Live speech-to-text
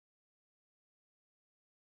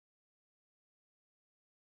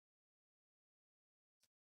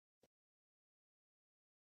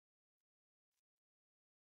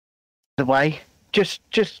the way. Just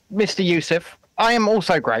Mr. Yusuf. I am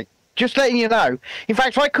also great. Just letting you know. In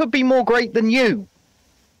fact, I could be more great than you.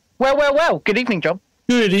 Well. Good evening, John.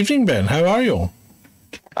 Good evening, Ben. How are you?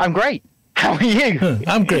 I'm great. How are you?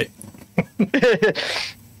 I'm great.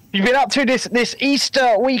 You've been up to this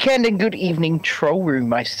Easter weekend, and good evening, Troll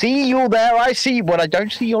Room. I see you there. I see. Well, I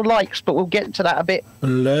don't see your likes, but we'll get to that a bit.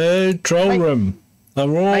 Hello, Troll Room. The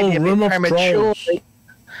royal room of trolls.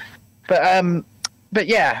 But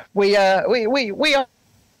yeah, we are.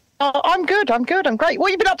 I'm good. I'm great. What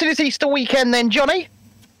have you been up to this Easter weekend, then, Johnny?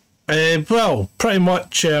 Well, pretty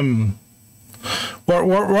much work.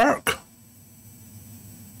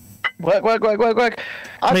 Work.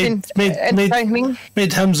 I've been entertaining.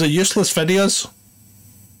 Made Hamza useless videos.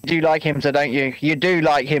 You do like Hamza, don't you? You do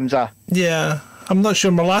like Hamza. Yeah, I'm not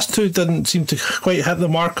sure. My last two didn't seem to quite hit the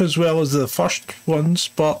mark as well as the first ones,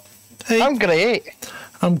 but hey, I'm great.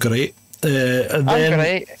 And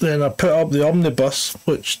then I put up the omnibus,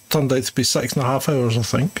 which turned out to be 6.5 hours, I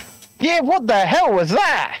think. Yeah, what the hell was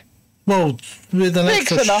that? Well, with an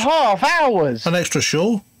 6.5 hours. An extra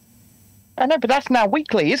show. I know, but that's now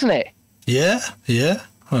weekly, isn't it? Yeah,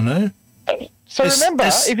 I know. So remember,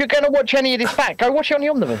 if you're going to watch any of this back, go watch it on the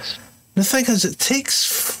omnibus. The thing is, it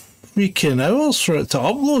takes freaking hours for it to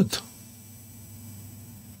upload.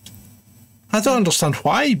 I don't understand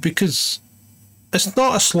why, because it's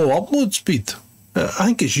not a slow upload speed. I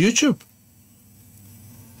think it's YouTube.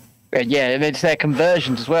 Yeah, it's their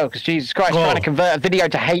conversions as well, because Jesus Christ, trying to convert a video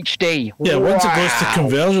to HD. Yeah, once it goes to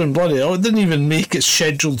conversion, bloody hell, it didn't even make its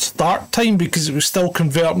scheduled start time because it was still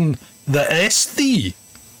converting the SD.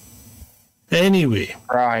 Anyway.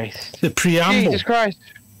 Christ. The preamble. Jesus Christ.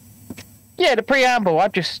 Yeah, the preamble.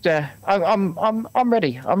 I'm just, I'm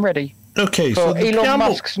ready. I'm ready. Okay, for so the Elon preamble...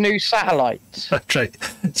 Musk's new satellites. That's right.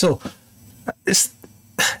 So,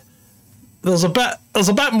 There's a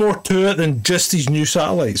bit more to it than just these new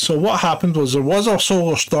satellites. So what happened was there was a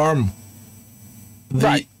solar storm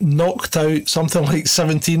that knocked out something like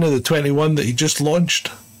 17 of the 21 that he just launched.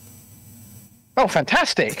 Oh,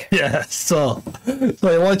 fantastic. Yeah, so he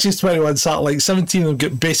launches 21 satellites, 17 of them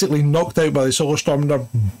get basically knocked out by the solar storm and they're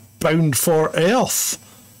bound for Earth.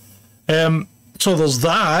 So there's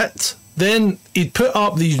that. Then he'd put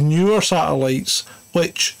up these newer satellites,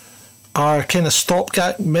 which are kind of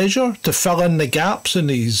stopgap measure to fill in the gaps in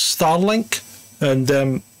his Starlink, and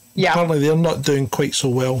apparently they're not doing quite so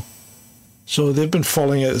well. So they've been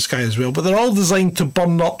falling out of the sky as well, but they're all designed to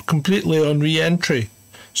burn up completely on re-entry.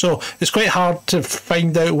 So it's quite hard to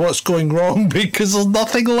find out what's going wrong because there's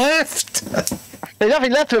nothing left. There's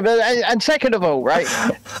nothing left of it. And second of all, right,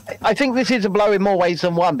 I think this is a blow in more ways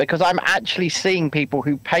than one, because I'm actually seeing people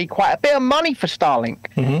who pay quite a bit of money for Starlink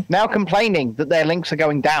now complaining that their links are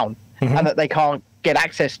going down. And that they can't get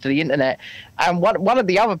access to the internet. And one of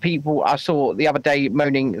the other people I saw the other day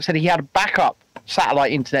moaning said he had a backup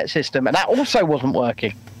satellite internet system, and that also wasn't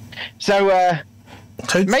working. So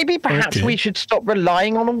maybe perhaps we should stop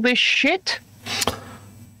relying on all this shit.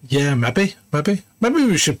 Yeah, maybe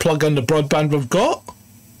we should plug in the broadband we've got.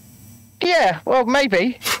 Yeah, well,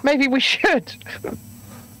 maybe we should.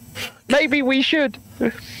 Maybe we should.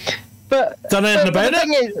 But done anything about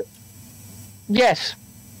it? Yes.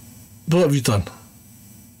 What have you done?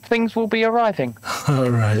 Things will be arriving. All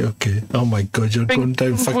right, okay. Oh my God, you're going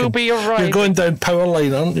down fucking... will be arriving. You're going down power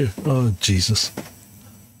line, aren't you? Oh, Jesus.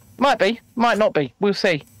 Might be, might not be. We'll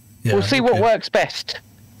see. Yeah, we'll see what works best.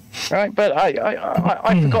 Right, but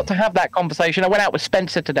I forgot to have that conversation. I went out with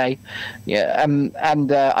Spencer today,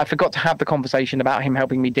 and I forgot to have the conversation about him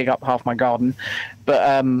helping me dig up half my garden. But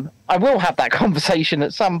I will have that conversation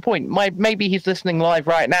at some point. Maybe he's listening live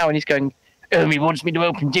right now and he's going, he wants me to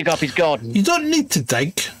help him dig up his garden. You don't need to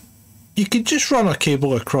dig. You could just run a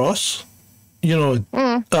cable across,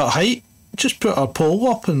 at height. Just put a pole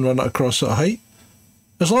up and run it across at height.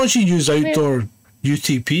 As long as you use outdoor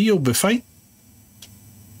UTP, you'll be fine.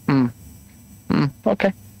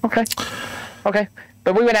 Okay.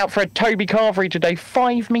 But we went out for a Toby Carvery today.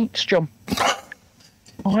 5 meats, John.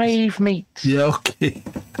 5 meats. Yeah, okay.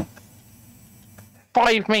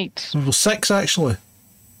 5 meats. Well, 6 actually.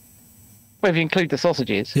 Well, if you include the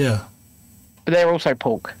sausages. Yeah. But they're also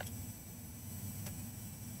pork.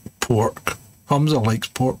 Pork. Hamza likes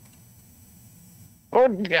pork. Or,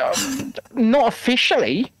 not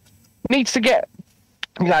officially. Needs to get,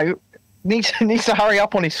 needs to hurry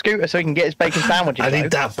up on his scooter so he can get his bacon sandwiches. I need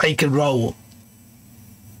that bacon roll.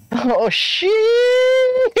 Oh, shit.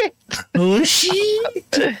 Oh,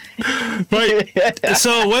 shit. Right.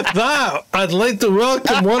 So with that, I'd like to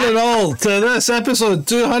welcome one and all to this episode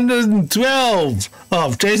 212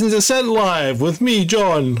 of Jason's Descent Live with me,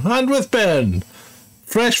 John, and with Ben.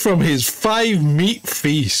 fresh from his 5-meat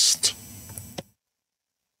feast.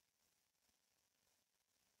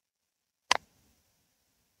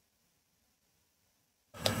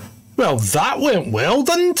 Well, that went well,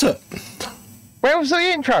 didn't it? Where was the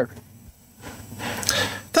intro?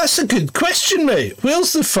 That's a good question, mate.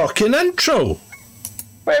 Where's the fucking intro?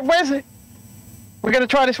 Where's it? We're going to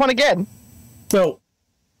try this one again? Well,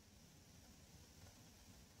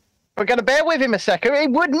 we're going to bear with him a second. It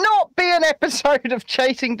would not be an episode of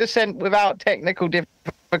Chasing Descent without technical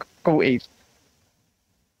difficulties.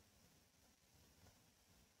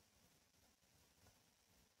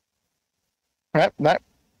 No.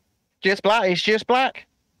 Just black. It's just black.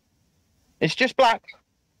 It's just black.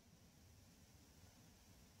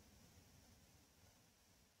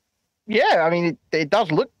 Yeah, I mean, it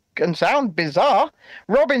does look and sound bizarre.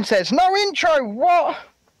 Robin says, no intro. What?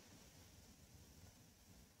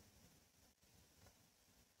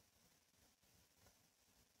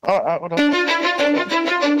 Hold on.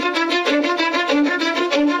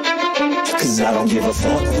 Cause I don't give a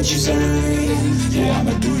fuck what you say. Yeah,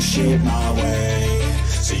 I'ma do shit my way.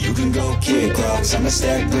 So you can go kick rocks, I'ma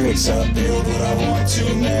stack bricks up, build what I want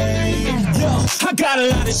to make. Yo, I got a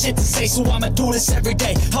lot of shit to say, so I'ma do this every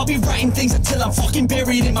day. I'll be writing things until I'm fucking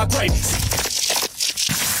buried in my grave.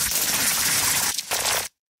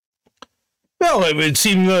 well, it would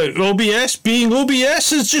seem that OBS, being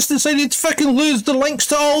OBS, has just decided to fucking lose the links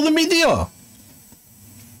to all the media.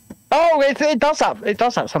 Oh, it does that. It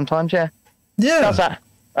does that sometimes, yeah. Yeah. It does that.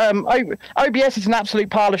 OBS is an absolute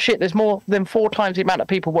pile of shit. There's more than 4 times the amount of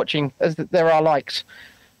people watching as there are likes.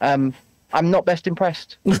 I'm not best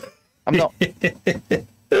impressed. I'm not.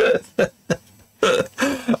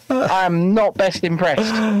 I'm not best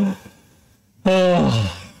impressed.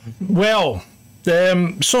 Oh, well,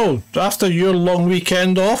 so after your long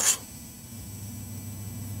weekend off,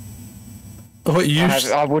 what you?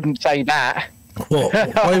 I wouldn't say that. What?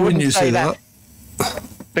 Why wouldn't you say that?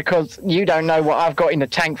 Because you don't know what I've got in the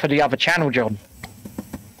tank for the other channel, John.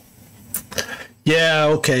 Yeah,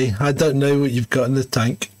 okay. I don't know what you've got in the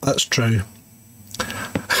tank. That's true.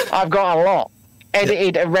 I've got a lot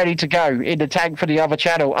edited and ready to go in the tank for the other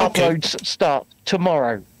channel. Okay. Uploads start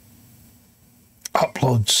tomorrow.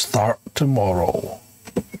 Uploads start tomorrow.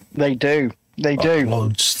 They do. They do.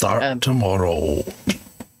 Uploads start tomorrow.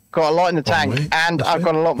 Got a lot in the tank, way. and I've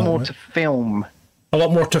got a lot more to film. A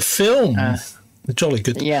lot more to film. Jolly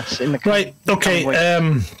good. Yes, in the right. Okay.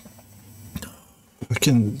 We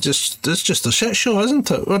can just. It's just a shit show,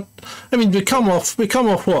 isn't it? I mean, we come off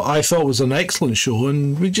what I thought was an excellent show,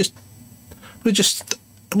 and we're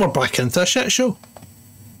back into a shit show.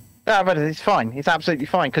 No, but it's fine. It's absolutely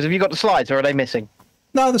fine. Because have you got the slides, or are they missing?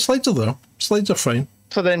 No, the slides are there. Slides are fine.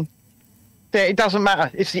 So then, yeah, it doesn't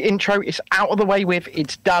matter. It's the intro. It's out of the way with.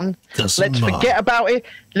 It's done. Doesn't Let's matter. forget about it.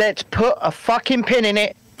 Let's put a fucking pin in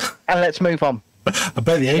it, and let's move on. I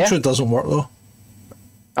bet the intro doesn't work though.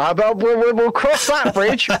 But we'll cross that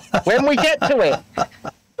bridge when we get to it.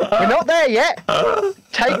 We're not there yet.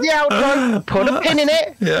 Take the outro, put a pin in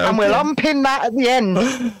it, and we'll unpin that at the end.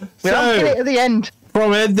 We'll unpin it at the end.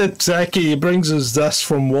 From Ed the Techie, he brings us this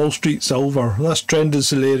from Wall Street Silver. This trend is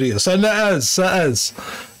hilarious. And it is.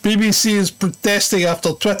 BBC is protesting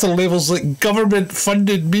after Twitter labels it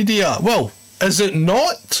government-funded media. Well, is it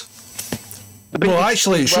not? Well,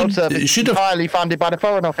 actually, it should have... entirely funded by the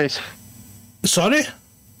Foreign Office. Sorry?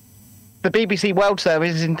 The BBC World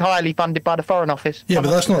Service is entirely funded by the Foreign Office. Yeah,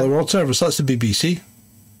 but that's not the World Service, that's the BBC.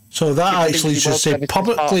 So that actually should say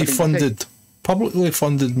publicly funded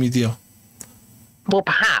media. Well,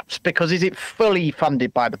 perhaps, because is it fully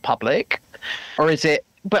funded by the public? Or is it...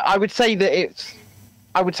 But I would say that it's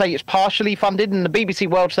partially funded, and the BBC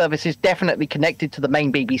World Service is definitely connected to the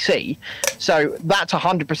main BBC. So that's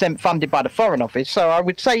 100% funded by the Foreign Office. So I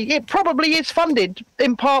would say it probably is funded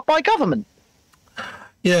in part by government.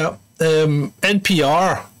 Yeah.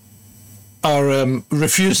 NPR are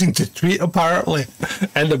refusing to tweet, apparently,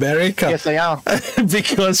 in America. Yes, they are.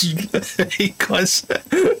 because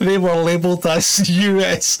they were labelled as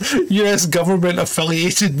US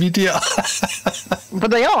government-affiliated media. But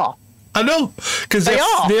they are. I know, because they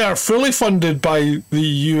are fully funded by the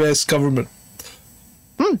US government.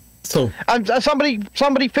 So,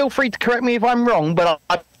 somebody feel free to correct me if I'm wrong, but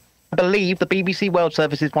I believe the BBC World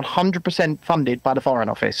Service is 100% funded by the Foreign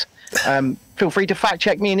Office. Feel free to fact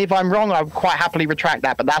check me, and if I'm wrong, I would quite happily retract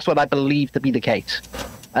that, but that's what I believe to be the case.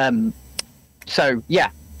 So,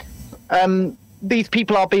 yeah. These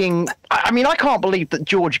people are being... I mean, I can't believe that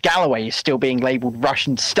George Galloway is still being labelled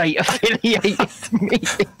Russian state-affiliated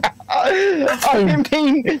media. I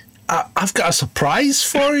mean... I've got a surprise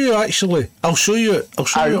for you, actually. I'll show you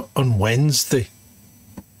on Wednesday.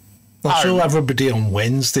 I'll show everybody on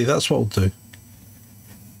Wednesday. That's what I'll do.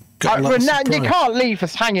 Well, no, you can't leave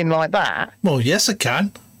us hanging like that. Well, yes, I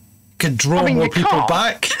can. Can draw more people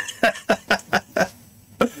back.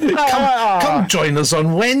 Come join us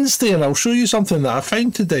on Wednesday, and I'll show you something that I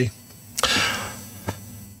found today.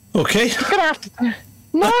 Okay. You're gonna have to.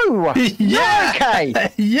 No. Yeah.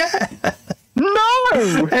 Okay. Yeah.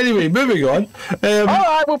 No. Anyway, moving on. All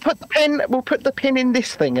right, we'll put the pin in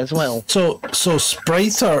this thing as well. So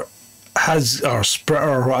Spriter has, or Spritter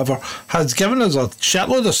or whatever, has given us a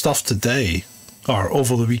shitload of stuff today, or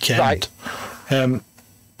over the weekend. Right.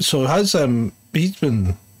 So has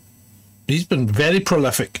he's been very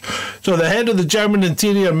prolific. So the head of the German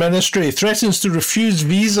Interior Ministry threatens to refuse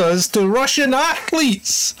visas to Russian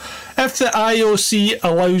athletes if the IOC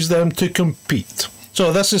allows them to compete.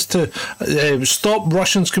 So this is to stop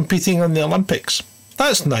Russians competing in the Olympics.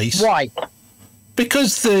 That's nice. Why?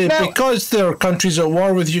 Because their country's at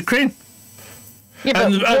war with Ukraine. Yeah,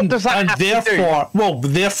 but what does that have to do?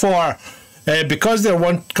 Therefore, because their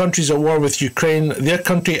one country's at war with Ukraine, their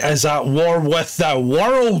country is at war with the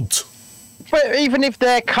world. But even if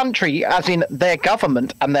their country, as in their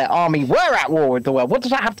government and their army, were at war with the world, what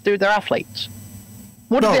does that have to do with their athletes?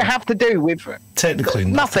 What does it have to do with... Technically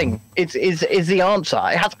nothing. Is the answer.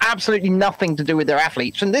 It has absolutely nothing to do with their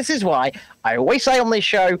athletes. And this is why I always say on this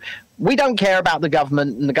show, we don't care about the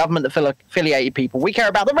government and the government affiliated people. We care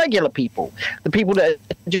about the regular people, the people that are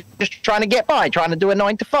just trying to get by, trying to do a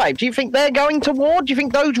 9 to 5. Do you think they're going to war? Do you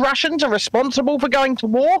think those Russians are responsible for going to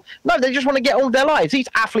war? No, they just want to get on with their lives. These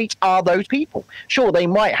athletes are those people. Sure, they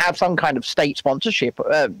might have some kind of state sponsorship,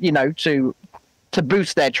 to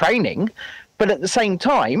boost their training. But at the same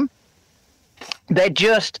time, they're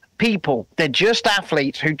just people. They're just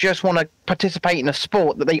athletes who just want to participate in a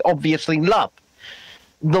sport that they obviously love.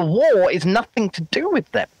 The war is nothing to do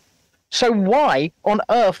with them. So why on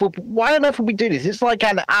earth would we do this? It's like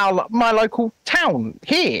my local town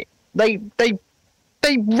here. They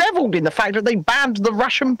reveled in the fact that they banned the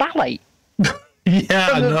Russian ballet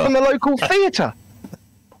from the local theatre.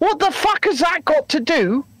 What the fuck has that got to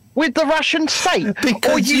do with the Russian state,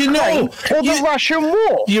 because the Russian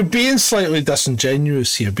war? You're being slightly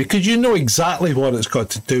disingenuous here, because you know exactly what it's got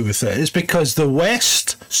to do with it. It's because the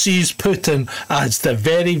West sees Putin as the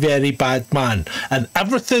very, very bad man, and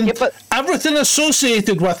everything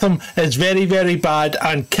associated with him is very, very bad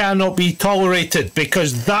and cannot be tolerated,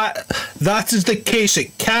 because that is the case.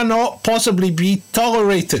 It cannot possibly be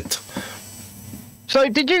tolerated. So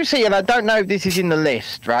did you see, and I don't know if this is in the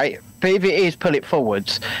list, right? But if it is, pull it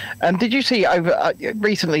forwards. Did you see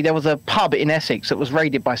recently there was a pub in Essex that was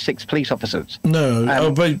raided by 6 police officers? No,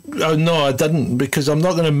 no, I didn't, because I'm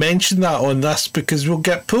not going to mention that on this because we'll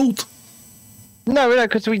get pulled. No,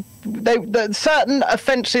 because the certain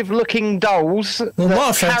offensive-looking dolls. Well, not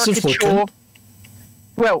offensive-looking.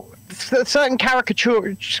 Well, certain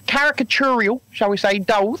caricatural, shall we say,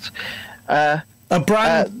 dolls. A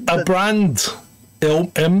brand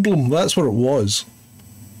emblem. That's what it was.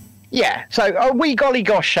 Yeah, so a wee golly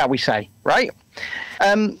gosh, shall we say, right?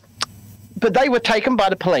 But they were taken by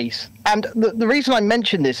the police. And the reason I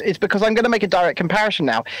mention this is because I'm going to make a direct comparison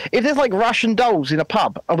now. If there's like Russian dolls in a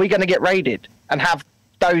pub, are we going to get raided and have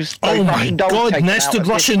those Russian dolls? Oh my God, nested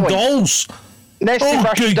Russian dolls! Nested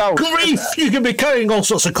Russian dolls. Oh, good grief! You could be carrying all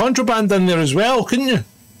sorts of contraband in there as well, couldn't you?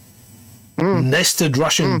 Nested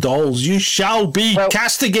Russian dolls. You shall be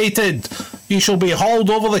castigated. You shall be hauled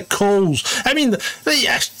over the coals. I mean,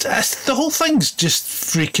 the whole thing's just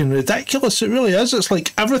freaking ridiculous. It really is. It's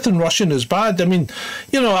like everything Russian is bad. I mean,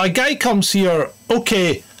 a guy comes here,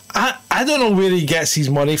 okay, I don't know where he gets his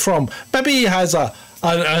money from. Maybe he has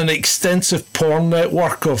an extensive porn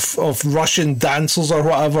network of Russian dancers or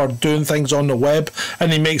whatever doing things on the web,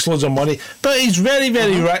 and he makes loads of money. But he's very,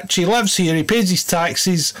 very rich. He lives here. He pays his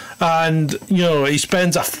taxes, and he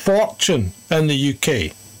spends a fortune in the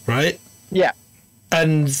UK, right? Yeah.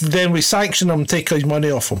 And then we sanction him, take his money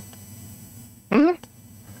off him. Mm-hmm.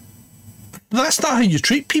 That's not how you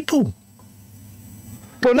treat people.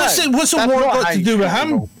 Well, no, what's the war got to do with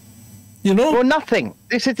him? Well, nothing.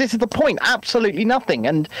 This is the point. Absolutely nothing.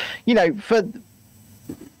 And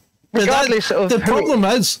regardless of the problem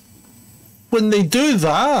is when they do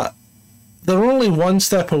that, they're only one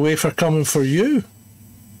step away from coming for you.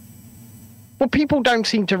 Well, people don't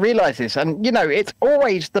seem to realise this, and it's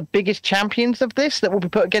always the biggest champions of this that will be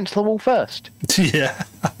put against the wall first. Yeah,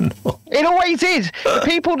 I know. It always is. The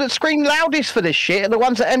people that scream loudest for this shit are the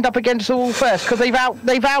ones that end up against the wall first, because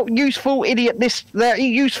they've out useful idiot this. They're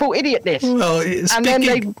useful idiot this. Well, and then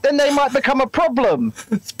they might become a problem.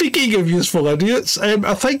 Speaking of useful idiots,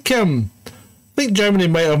 I think Germany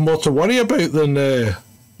might have more to worry about than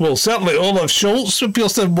Well, certainly Olaf Scholz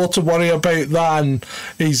appears to have more to worry about than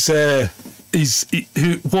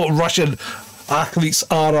what Russian athletes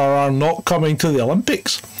are or are not coming to the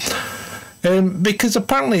Olympics. Because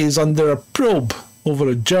apparently he's under a probe over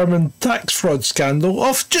a German tax fraud scandal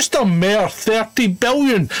of just a mere 30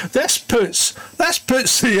 billion. This puts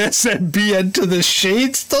the SNB into the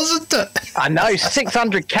shades, doesn't it? I know,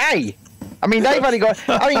 600k. I mean, they've only got.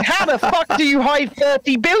 I mean, how the fuck do you hide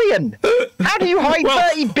 30 billion? How do you hide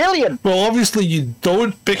 30 billion? Well, obviously you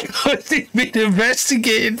don't, because they've been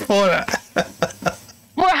investigated for it.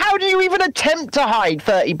 Well, how do you even attempt to hide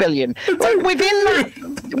 30 billion? Like,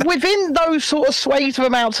 within those sort of swathes of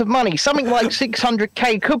amounts of money, something like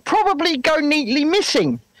 600k could probably go neatly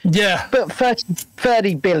missing. Yeah. But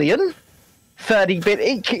 30 billion? 30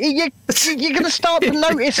 billion? You're going to start to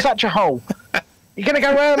notice such a hole. You're going to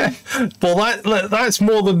go, Well, that's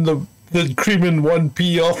more than the creaming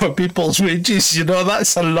 1p off of people's wages, you know.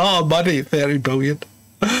 That's a lot of money, 30 billion.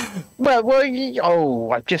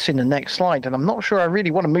 Well, I've just seen the next slide, and I'm not sure I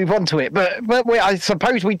really want to move on to it, but I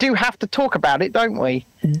suppose we do have to talk about it, don't we?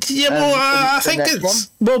 Yeah, well, I think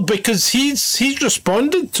it's... Well, because he's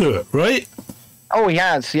responded to it, right? Oh, he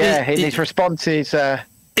has, yeah. His response is...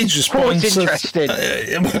 his response is interesting.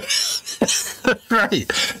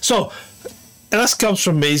 Right. So, this comes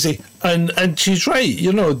from Maisie, and she's right,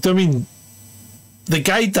 you know, I mean, the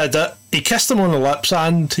guy did it, he kissed him on the lips,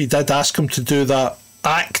 and he did ask him to do that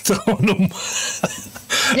act on him.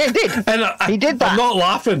 Yeah, he did. And he did that. I'm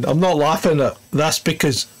not laughing at this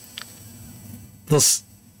because this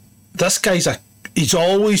guy's he's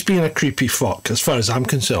always been a creepy fuck as far as I'm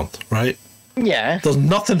concerned, right? Yeah. There's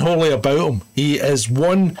nothing holy about him. He is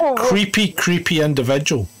one creepy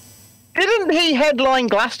individual. Didn't he headline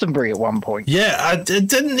Glastonbury at one point? Yeah,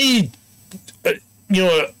 didn't he? You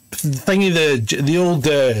know, thingy the old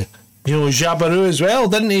Jabaroo as well.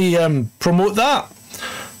 Didn't he promote that?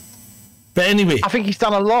 But anyway, I think he's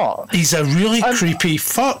done a lot. He's a really creepy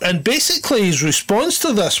fuck, and basically his response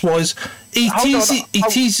to this was he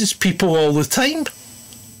teases people all the time.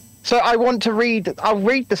 So I'll read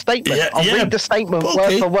the statement. I'll read the statement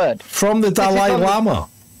word for word. From the Dalai Lama.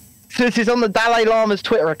 This is on the Dalai Lama's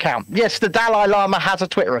Twitter account. Yes, the Dalai Lama has a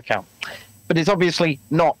Twitter account, but it's obviously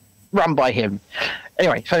not run by him.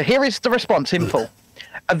 Anyway, so here is the response in full.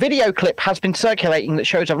 A video clip has been circulating that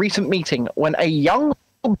shows a recent meeting when a young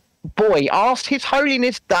boy asked His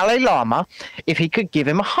Holiness Dalai Lama if he could give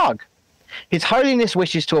him a hug. His Holiness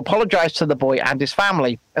wishes to apologize to the boy and his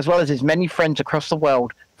family, as well as his many friends across the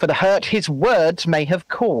world, for the hurt his words may have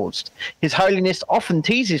caused. His Holiness often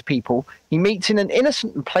teases people he meets in an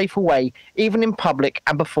innocent and playful way, even in public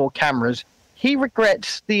and before cameras. He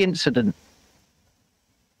regrets the incident.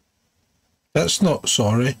 That's not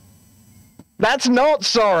sorry. That's not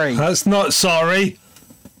sorry. That's not sorry.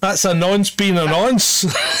 That's a nonce being a nonce.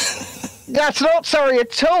 That's not sorry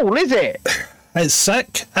at all, is it? It's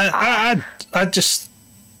sick. I just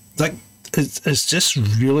like it's just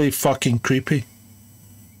really fucking creepy.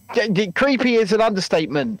 Creepy is an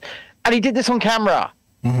understatement, and he did this on camera,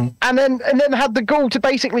 and then had the gall to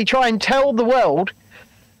basically try and tell the world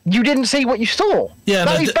you didn't see what you saw. Yeah,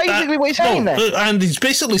 that is basically what he's saying there. And he's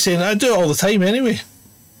basically saying I do it all the time anyway.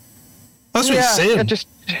 That's what he's saying.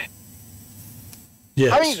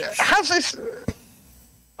 Yes. I mean, has this?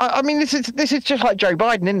 I mean, this is just like Joe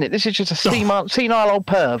Biden, isn't it? This is just a senile old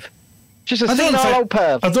perv. Just a senile old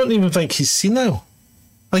perv. I don't even think he's senile.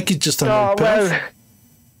 I think he's just an old perv.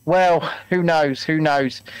 Well, who knows? Who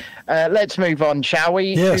knows? Let's move on, shall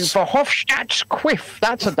we? Yes. For Hofstadt's Quiff.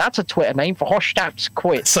 That's a Twitter name for Hofstadt's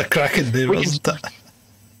Quiff. It's a cracking name, isn't it?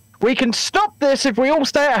 We can stop this if we all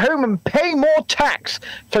stay at home and pay more tax.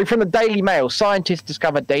 So from the Daily Mail, scientists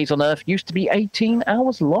discovered days on Earth used to be 18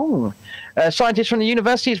 hours long. Scientists from the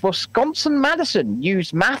University of Wisconsin-Madison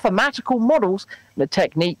used mathematical models and a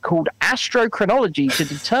technique called astrochronology to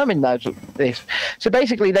determine this. So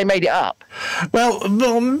basically, they made it up. Well,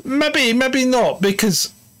 maybe not,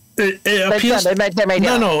 because it appears... They made it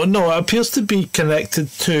up. No, it appears to be connected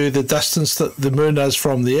to the distance that the moon is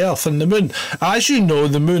from the Earth. And the moon, as you know,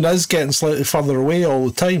 the moon is getting slightly further away all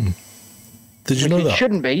the time. Did you know that? It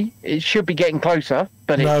shouldn't be. It should be getting closer.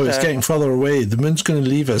 But no, it's getting further away. The moon's going to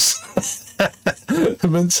leave us. The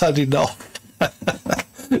moon's had enough.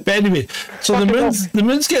 But anyway, so the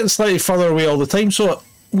moon's getting slightly further away all the time. So,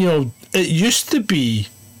 you know, it used to be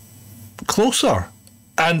closer.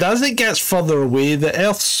 And as it gets further away, the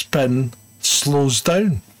Earth's spin slows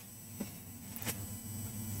down.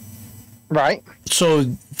 Right. So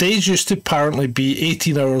days used to apparently be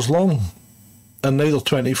 18 hours long. And now they're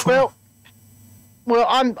 24. Well,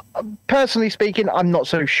 I'm personally speaking, I'm not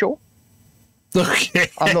so sure. Okay.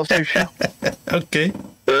 I'm not so sure. Okay.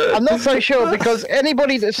 I'm not so sure because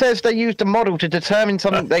anybody that says they used a model to determine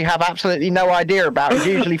something they have absolutely no idea about is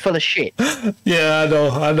usually full of shit. Yeah, I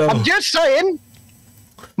know. I'm just saying,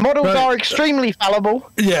 models Right. are extremely fallible.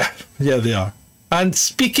 Yeah, they are. And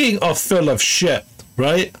speaking of full of shit,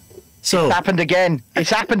 right? So It's happened again. It's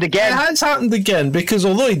happened it again. has happened again because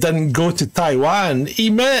although he didn't go to Taiwan, he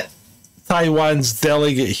met Taiwan's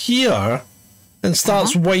delegate here and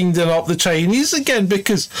starts winding up the Chinese again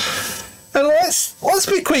because, and let's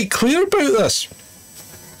be quite clear about this.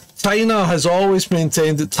 China has always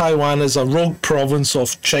maintained that Taiwan is a rogue province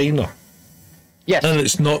of China Yes. and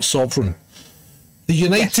it's not sovereign. The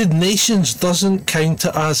United Nations doesn't count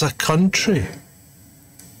it as a country.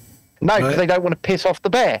 No, because Right. they don't want to piss off the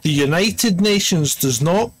bear. The United Nations does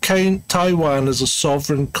not count Taiwan as a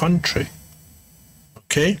sovereign country.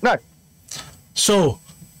 Okay? No. So,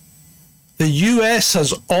 the US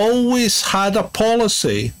has always had a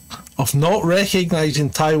policy of not recognizing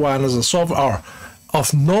Taiwan as a sovereign, or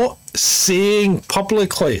of not saying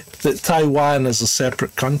publicly that Taiwan is a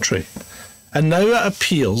separate country. And now it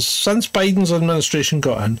appears, since Biden's administration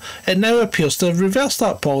got in, it now appears to have reversed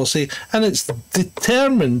that policy and it's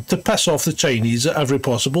determined to piss off the Chinese at every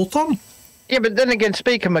possible turn. Yeah, but then again,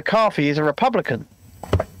 Speaker McCarthy is a Republican.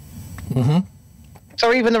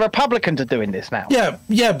 So even the Republicans are doing this now.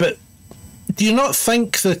 Yeah, but do you not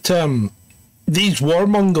think that these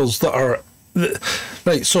warmongers that are...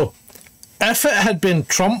 Right, so if it had been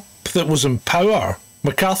Trump that was in power,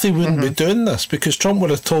 McCarthy wouldn't be doing this because Trump would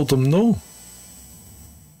have told him no.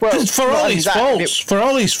 Well, For not all only his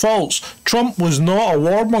that, faults, Trump was not a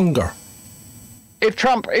warmonger. if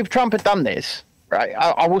Trump had done this, right,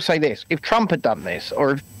 I will say this: if Trump had done this,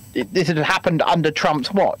 or if this had happened under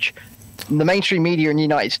Trump's watch, the mainstream media in the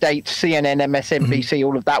United States, CNN, MSNBC,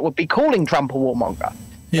 all of that would be calling Trump a warmonger.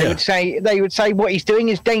 Yeah. They would say what he's doing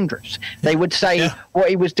is dangerous. They would say what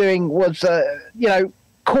he was doing was,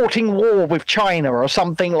 courting war with China or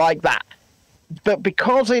something like that. But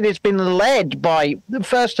because it has been led by,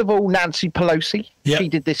 first of all, Nancy Pelosi, she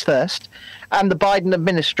did this first, and the Biden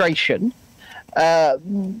administration,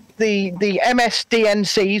 the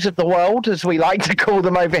MSDNCs of the world, as we like to call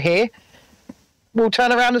them over here, will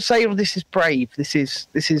turn around and say, "Oh, this is brave. This is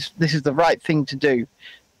the right thing to do."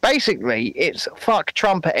 Basically, it's fuck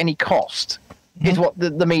Trump at any cost, is what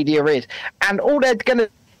the media is, and all they're going to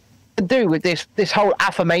do with this whole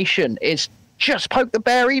affirmation is just poke the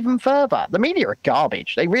bear even further. The media are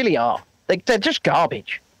garbage. They really are. They're just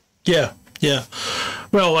garbage. Yeah.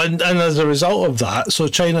 Well, and as a result of that, so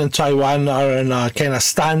China and Taiwan are in a kind of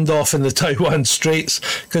standoff in the Taiwan Straits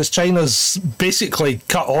because China's basically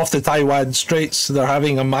cut off the Taiwan Straits. They're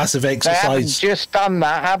having a massive They haven't exercise. just done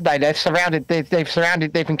that, have they? They've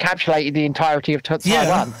encapsulated the entirety of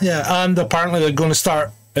Taiwan. Yeah, and apparently they're going to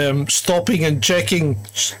start stopping and checking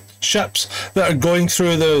ships that are going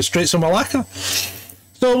through the Straits of Malacca.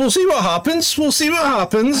 So we'll see what happens.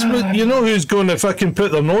 But you know who's going to fucking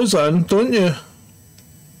put their nose in, don't you?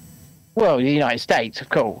 Well, the United States, of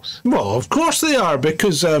course. Well, of course they are,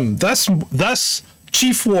 because this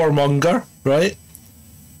chief warmonger, right,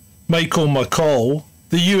 Michael McCall,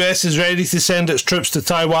 the US is ready to send its troops to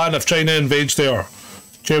Taiwan if China invades there.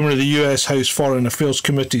 Chairman of the US House Foreign Affairs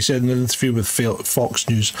Committee said in an interview with Fox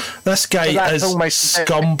News. This guy is almost a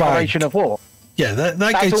scumbag. declaration of war. Yeah, that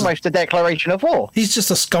That's guy's almost a declaration of war. he's just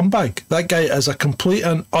a scumbag. That guy is a complete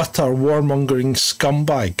and utter warmongering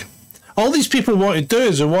scumbag. All these people want to do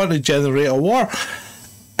is they want to generate a war.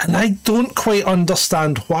 And I don't quite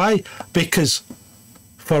understand why. Because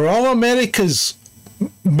for all America's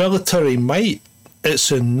military might,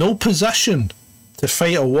 it's in no position to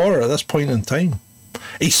fight a war at this point in time.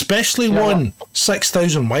 Especially one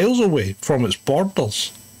 6,000 miles away from its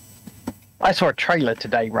borders. I saw a trailer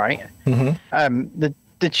today, right?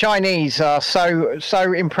 The Chinese are so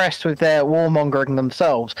impressed with their warmongering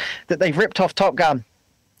themselves that they've ripped off Top Gun.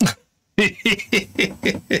 They've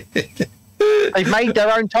made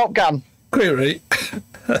their own Top Gun. Quite right.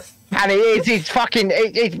 And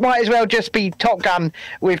it might as well just be Top Gun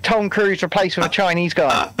with Tom Cruise replaced with a Chinese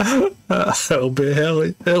guy. It'll be hell.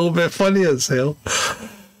 It'll be funny as hell.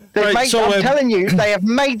 I'm telling you, they have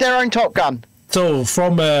made their own Top Gun. So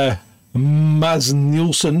from Mads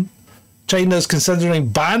Nielsen, China is considering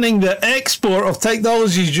banning the export of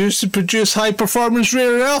technologies used to produce high-performance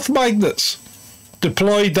rare earth magnets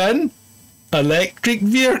deployed in electric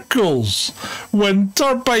vehicles, wind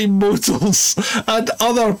turbine motors, and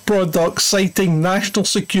other products, citing national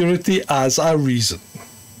security as a reason.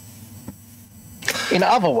 In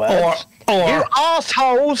other words, Or you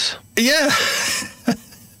assholes. yeah.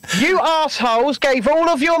 You assholes gave all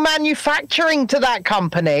of your manufacturing to that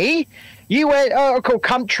company. You went,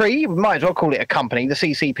 country, we might as well call it a company. The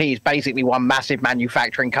CCP is basically one massive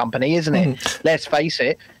manufacturing company, isn't it? Let's face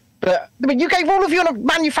it. But I mean, you gave all of your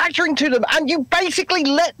manufacturing to them, and you basically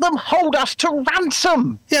let them hold us to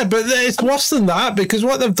ransom. Yeah, but it's worse than that, because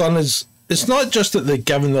what they've done is, it's not just that they've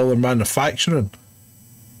given all their manufacturing.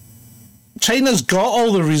 China's got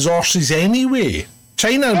all the resources anyway.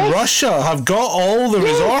 China and Russia have got all the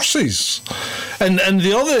resources. And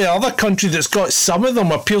the other country that's got some of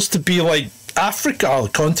them appears to be like Africa, or the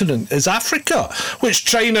continent is Africa, which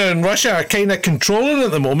China and Russia are kind of controlling at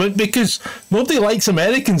the moment because nobody likes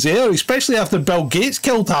Americans there, especially after Bill Gates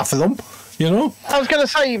killed half of them. You know? I was going to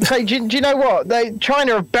say, do you know what?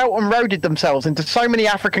 China have belt and roaded themselves into so many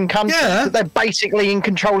African countries that they're basically in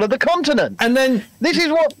control of the continent. And then this is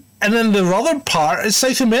what. And then the other part is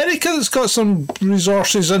South America that's got some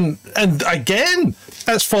resources, and again,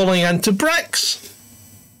 it's falling into BRICS.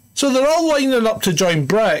 So they're all lining up to join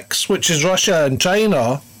BRICS, which is Russia and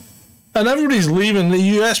China, and everybody's leaving the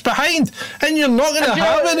US behind. And you're not going to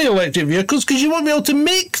have any electric vehicles because you won't be able to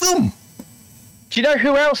make them. Do you know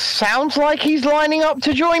who else sounds like he's lining up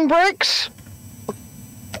to join BRICS?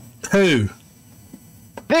 Who?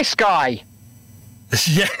 This guy.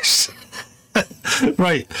 Yes.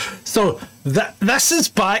 Right. So this is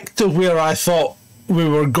back to where I thought we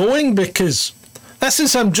were going, because this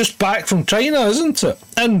is him just back from China, isn't it?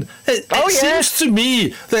 And it seems to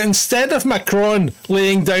me that instead of Macron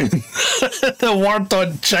laying down the word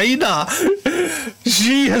on China,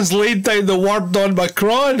 Xi has laid down the word on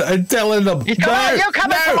Macron and telling him, you come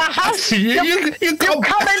into my house. You come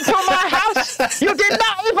into my house. You did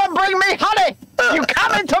not even bring me honey. You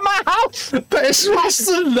come into my house. But it's worse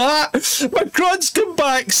than that. Macron's come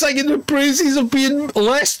back singing the praises of being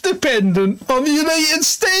less dependent on the United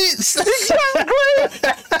States. Exactly.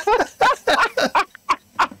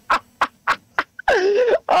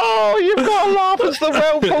 Oh, you've got to laugh as the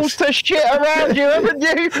world pulls to shit around you, haven't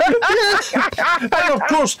you? And of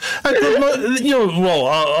course, you know, well,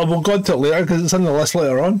 I will go into it later because it's in the list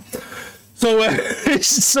later on. So,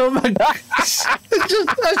 it's that's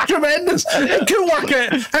tremendous. It could work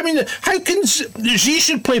out. I mean, how can Xi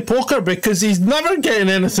should play poker because he's never getting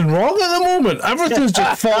anything wrong at the moment. Everything's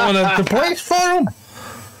just falling into place for him.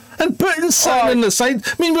 And Putin's sitting on the side.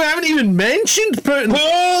 I mean, we haven't even mentioned Putin.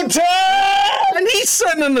 And he's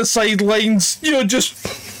sitting on the sidelines, you know, just...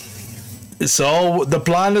 It's all... The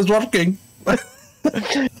plan is working.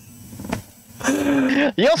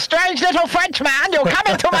 You strange little Frenchman, you'll come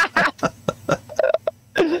into my house.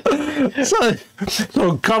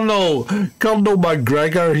 So Colonel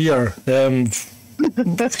McGregor here,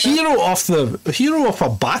 hero of a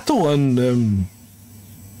battle in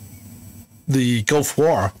the Gulf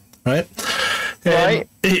War, right?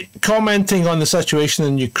 Commenting on the situation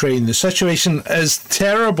in Ukraine. The situation is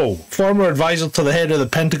terrible. Former advisor to the head of the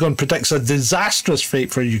Pentagon predicts a disastrous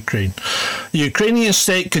fate for Ukraine. The Ukrainian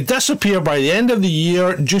state could disappear by the end of the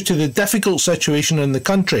year due to the difficult situation in the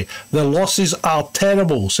country. The losses are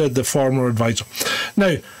terrible, said the former advisor.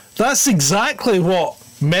 Now, that's exactly what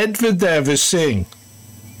Medvedev is saying.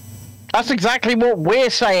 That's exactly what we're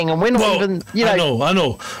saying, and we're not even, you know... I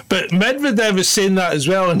know. But Medvedev is saying that as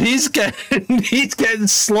well, and he's getting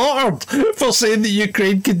slaughtered for saying that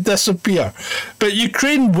Ukraine can disappear. But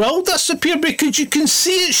Ukraine will disappear because you can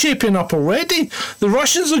see it shaping up already. The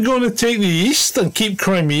Russians are going to take the east and keep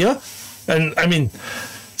Crimea. And, I mean...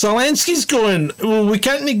 Zelensky's going, well, we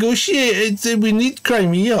can't negotiate. We need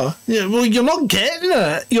Crimea. Yeah, well, you're not getting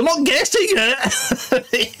it. You're not getting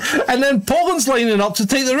it. And then Poland's lining up to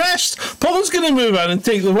take the rest. Poland's going to move in and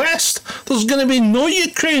take the west. There's going to be no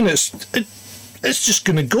Ukraine. It's just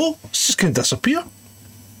going to go. It's just going to disappear.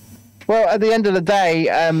 Well, at the end of the day,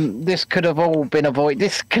 this could have all been avoided.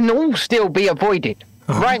 This can all still be avoided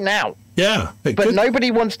right now. Yeah. But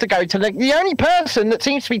nobody wants to go to the only person that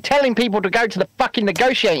seems to be telling people to go to the fucking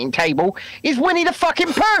negotiating table is Winnie the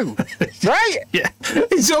fucking Pooh, right? Yeah.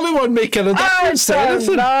 He's the only one making a difference. I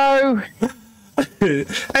don't know.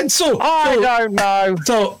 And I don't know.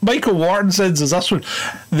 So Michael Wharton sends us this one.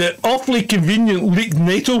 The awfully convenient leaked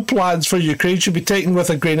NATO plans for Ukraine should be taken with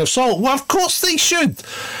a grain of salt. Well, of course they should,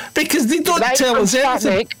 because they don't tell us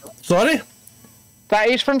anything. Sorry? That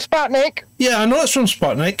is from Sputnik. Yeah, I know it's from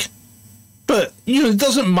Sputnik. But, you know, it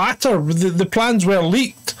doesn't matter. The plans were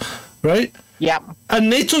leaked, right? Yeah. And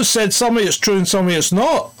NATO said some of it's true and some of it's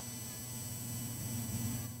not.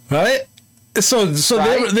 Right? So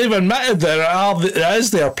right. They've admitted that it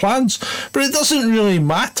is their plans. But it doesn't really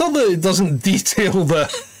matter that it doesn't detail the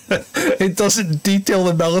It doesn't detail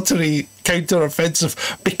the military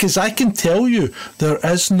counter-offensive, because I can tell you there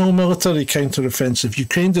is no military counter-offensive.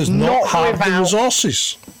 Ukraine does not have the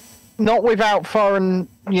resources. Not without foreign,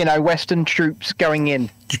 Western troops going in.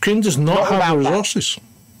 Ukraine does not have the resources.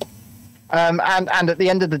 And at the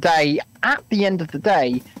end of the day,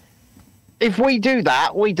 if we do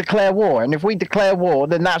that, we declare war. And if we declare war,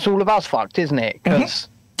 then that's all of us fucked, isn't it? Because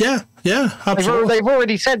yeah, absolutely. They've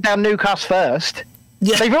already said they'll nuke us first.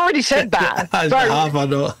 Yeah. They've already said that. I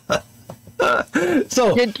know.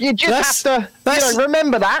 So you just have to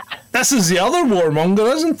remember that. This is the other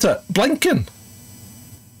warmonger, isn't it? Blinken.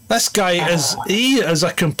 This guy is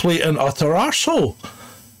a complete and utter arsehole.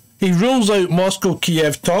 He rules out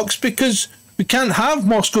Moscow-Kiev talks because we can't have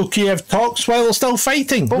Moscow-Kiev talks while they're still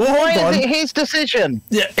fighting. But why is it his decision?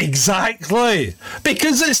 Yeah, exactly.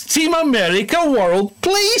 Because it's Team America World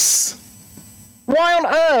Police. Why on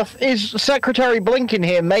earth is Secretary Blinken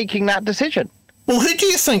here making that decision? Well, who do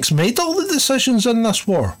you think's made all the decisions in this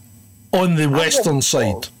war on the Western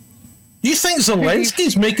side? You think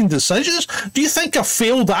Zelensky's making decisions? Do you think a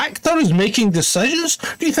failed actor is making decisions?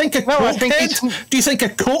 Do you think a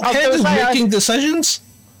cokehead is making decisions?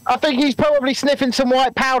 I think he's probably sniffing some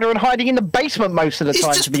white powder and hiding in the basement most of the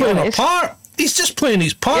time. He's just playing a part. He's just playing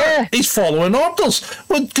his part. Yeah. He's following orders.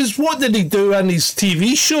 Because what did he do in his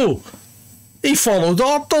TV show? He followed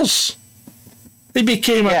orders. He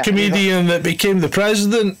became a comedian that became the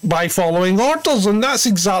president by following orders, and that's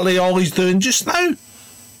exactly all he's doing just now.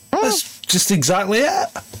 That's just exactly it.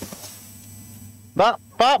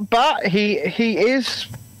 But he is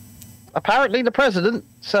apparently the president,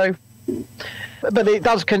 so. But it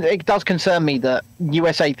does concern me that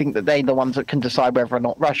USA think that they're the ones that can decide whether or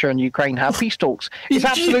not Russia and Ukraine have peace talks. It's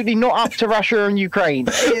absolutely not up to Russia and Ukraine.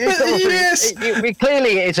 It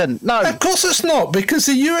clearly isn't. No, of course it's not, because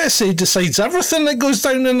the USA decides everything that goes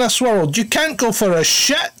down in this world. You can't go for a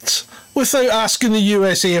shit without asking the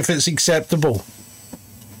USA if it's acceptable.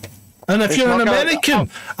 And if you're an American,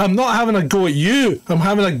 I'm not having a go at you. I'm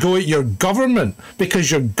having a go at your government, because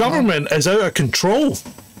your government is out of control.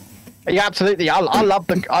 Yeah, absolutely. I love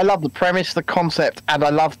the premise, the concept, and I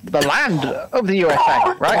love the land of the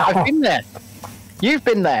USA. Right, I've been there. You've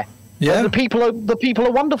been there. Yeah. The people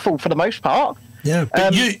are wonderful for the most part. Yeah,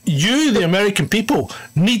 but you, the American people,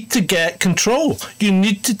 need to get control. You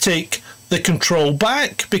need to take the control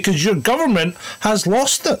back, because your government has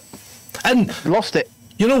lost it. And lost it.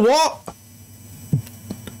 You know what?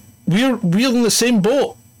 We're in the same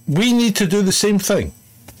boat. We need to do the same thing.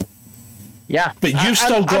 Yeah, but you've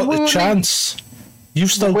still got the chance.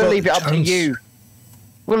 We'll leave it up to you.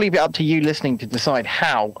 We'll leave it up to you listening to decide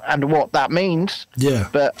how and what that means. Yeah.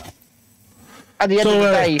 But at the end of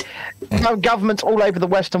the day, governments all over the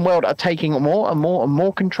Western world are taking more and more and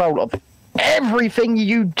more control of everything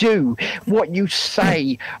you do, what you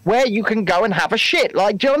say, where you can go and have a shit,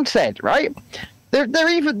 like John said, right? They're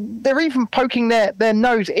even poking their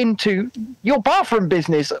nose into your bathroom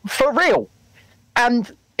business for real,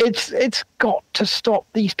 and it's got to stop.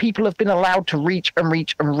 These people have been allowed to reach and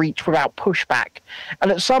reach and reach without pushback,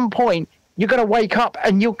 and at some point you're going to wake up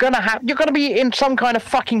and you're going to be in some kind of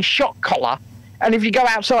fucking shock collar, and if you go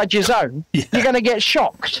outside your zone, you're going to get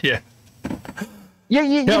shocked. Yeah. You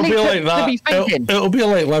it'll need be to, like that. to be thinking. It'll be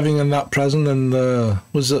like living in that prison in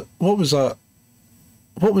what was that?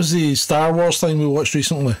 What was the Star Wars thing we watched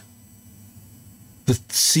recently? The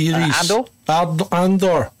series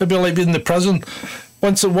Andor. It'd be like being in the prison.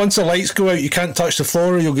 Once the lights go out, you can't touch the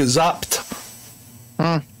floor or you'll get zapped.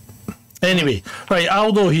 Anyway, right,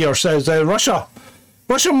 Aldo here says Russia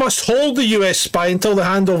must hold the US spy until they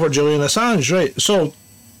hand over Julian Assange. Right, so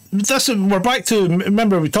we're back to,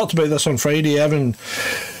 remember we talked about this on Friday. Evan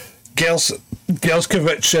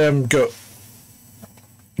Gelskevich got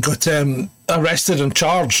arrested and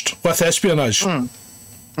charged with espionage.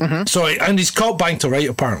 So, and he's caught bang to right,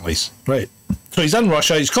 apparently. Right. So he's in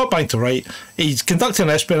Russia, he's caught bang to right, he's conducting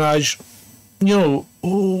espionage. Well,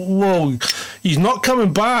 he's not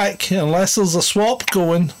coming back unless there's a swap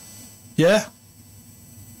going. Yeah?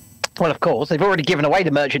 Well, of course, they've already given away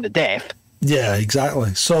the merchant of death. Yeah,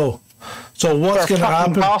 exactly. So what's going to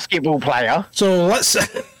happen? Basketball player. So let's...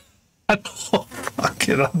 Oh,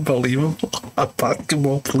 fucking unbelievable. A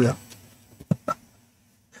basketball player.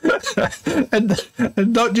 and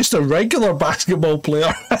not just a regular basketball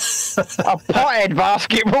player. A potted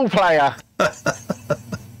basketball player.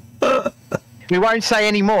 We won't say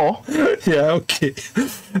any more. Yeah, okay.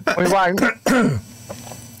 We won't.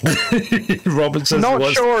 Robinson Not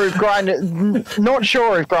was. sure if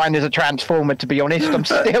Grindr's a transformer. To be honest, I'm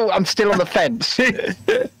still on the fence.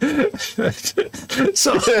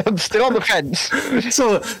 So I'm still on the fence.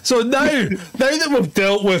 so now that we've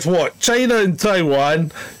dealt with what China and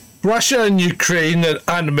Taiwan, Russia and Ukraine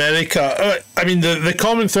and America. I mean, the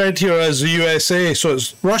common thread here is the USA. So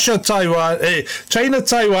it's Russia, Taiwan, China,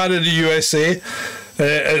 Taiwan, and the USA.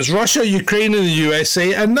 It's Russia, Ukraine, and the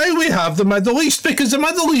USA, and now we have the Middle East, because the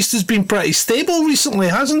Middle East has been pretty stable recently,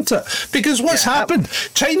 hasn't it? Because what's happened?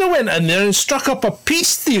 China went in there and struck up a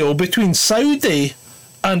peace deal between Saudi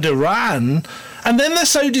and Iran, and then the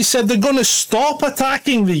Saudis said they're going to stop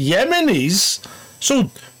attacking the Yemenis. So,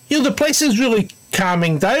 the place is really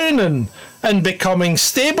calming down and becoming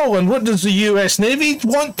stable. And what does the US Navy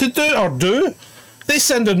want to do? They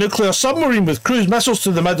send a nuclear submarine with cruise missiles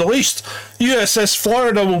to the Middle East. USS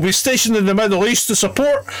Florida will be stationed in the Middle East to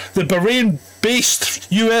support the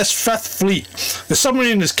Bahrain-based US 5th Fleet. The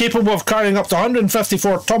submarine is capable of carrying up to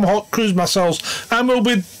 154 Tomahawk cruise missiles and will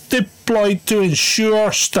be deployed to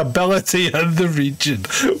ensure stability in the region.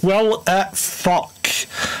 Well, fuck.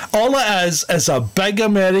 All it is a big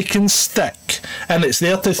American stick, and it's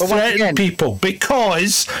there to threaten people,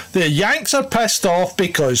 because the Yanks are pissed off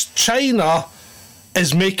because China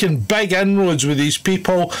is making big inroads with these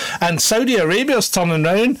people, and Saudi Arabia's turning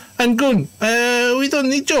around and going, we don't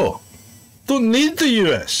need you. Don't need the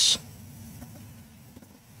US.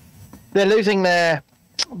 They're losing their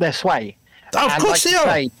sway. Of course they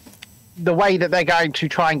are. The way that they're going to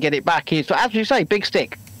try and get it back is, as you say, big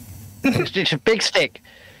stick. It's a big stick.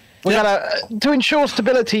 We're gonna, to ensure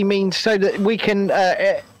stability means so that we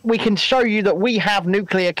can show you that we have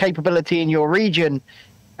nuclear capability in your region,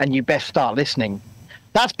 and you best start listening.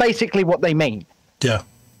 That's basically what they mean. Yeah,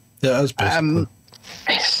 that's basically.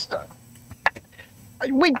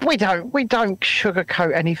 We don't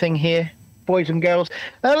sugarcoat anything here, boys and girls.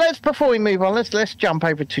 Before we move on, let's jump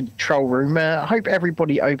over to the troll room. I hope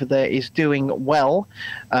everybody over there is doing well.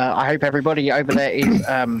 I hope everybody over there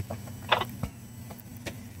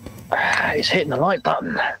is hitting the like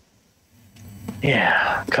button.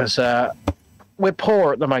 Yeah, because we're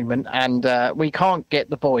poor at the moment, and we can't get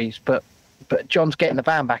the boys, but John's getting the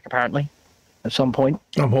van back apparently at some point.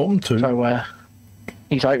 I'm hoping to. So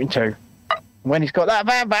he's hoping to. When he's got that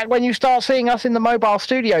van back, when you start seeing us in the mobile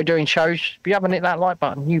studio doing shows, if you haven't hit that like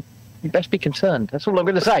button, you best be concerned. That's all I'm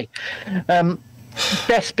going to say.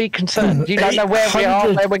 Best be concerned. You don't know where we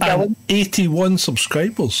are, where we're going. 81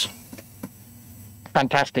 subscribers.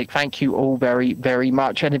 Fantastic. Thank you all very, very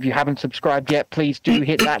much. And if you haven't subscribed yet, please do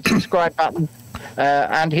hit that subscribe button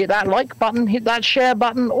and hit that like button, hit that share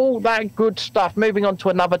button, all that good stuff. Moving on to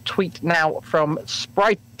another tweet now from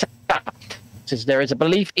Sprite. Says there is a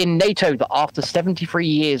belief in NATO that after 73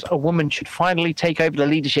 years, a woman should finally take over the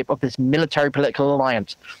leadership of this military political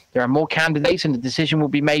alliance. There are more candidates, and the decision will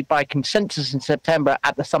be made by consensus in September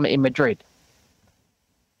at the summit in Madrid.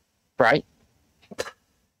 Right?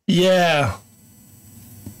 Yeah.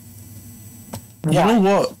 You know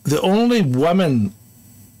what? The only women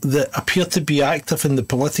that appear to be active in the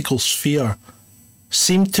political sphere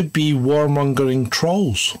seem to be warmongering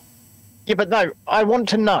trolls. Yeah, but no, I want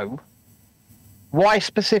to know why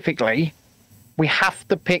specifically we have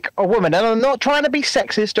to pick a woman. And I'm not trying to be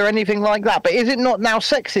sexist or anything like that, but is it not now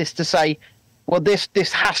sexist to say, well, this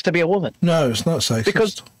has to be a woman? No, it's not sexist.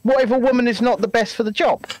 Because what if a woman is not the best for the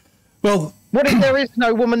job? Well, what if there is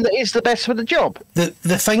no woman that is the best for the job? The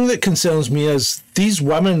thing that concerns me is these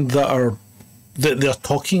women that they're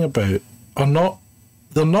talking about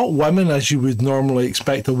they're not women as you would normally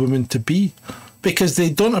expect a woman to be, because they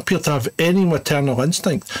don't appear to have any maternal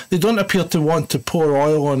instinct. They don't appear to want to pour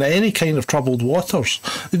oil on any kind of troubled waters.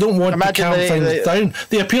 They don't want to calm things down.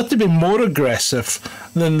 They appear to be more aggressive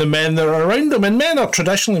than the men that are around them. And men are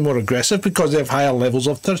traditionally more aggressive because they have higher levels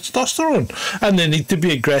of testosterone. And they need to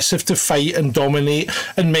be aggressive to fight and dominate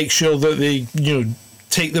and make sure that they,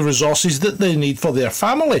 take the resources that they need for their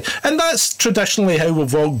family. And that's traditionally how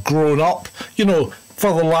we've all grown up,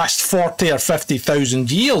 for the last 40 or 50,000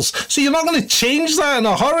 years. So you're not going to change that in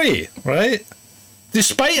a hurry, right?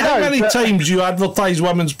 Despite how many times you advertise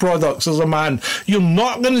women's products as a man, you're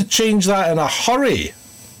not going to change that in a hurry,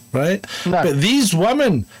 right? No. But these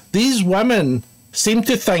women seem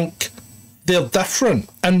to think they're different.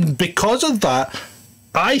 And because of that,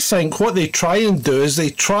 I think what they try and do is they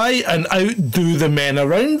try and outdo the men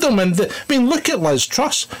around them. And look at Liz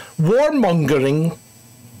Truss.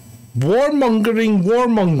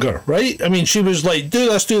 Warmonger, right? I mean, she was like, do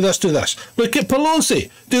this, do this, do this. Look at Pelosi.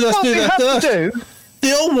 Do this, do this, do this.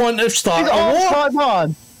 They all want to start a war.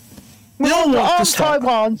 We all want to start.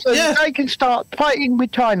 Taiwan so that they can start fighting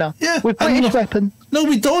with China with British weapons. No,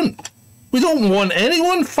 we don't. We don't want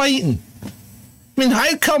anyone fighting. I mean,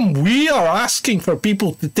 how come we are asking for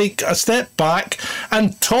people to take a step back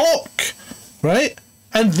and talk, right?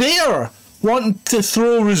 And they're wanting to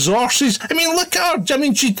throw resources. I mean, look at her. I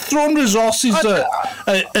mean, she's thrown resources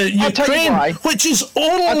at Ukraine, which is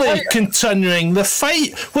only continuing the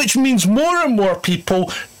fight, which means more and more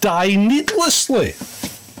people die needlessly.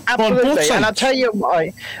 Absolutely, and I'll tell you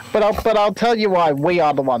why. But I'll tell you why we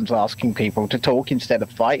are the ones asking people to talk instead of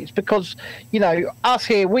fight. It's because, you know, us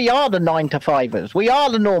here, we are the 9-to-5ers. We are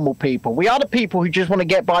the normal people. We are the people who just want to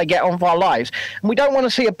get by, get on with our lives, and we don't want to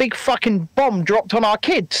see a big fucking bomb dropped on our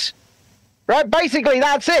kids. Right? Basically,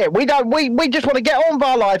 that's it. We just want to get on with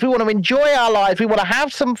our lives. We want to enjoy our lives. We want to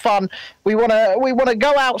have some fun. We want to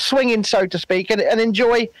go out swinging, so to speak, and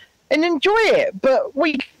enjoy it. But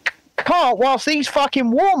we can't whilst these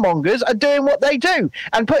fucking warmongers are doing what they do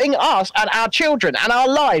and putting us and our children and our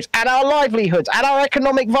lives and our livelihoods and our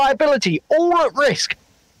economic viability all at risk.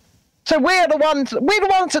 So we're the ones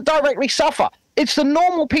that directly suffer. It's the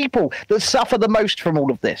normal people that suffer the most from all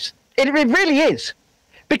of this. It really is.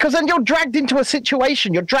 Because then you're dragged into a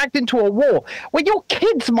situation, you're dragged into a war where your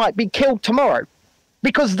kids might be killed tomorrow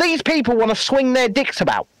because these people want to swing their dicks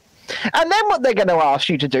about. And then what they're going to ask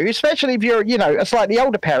you to do, especially if you're, you know, a slightly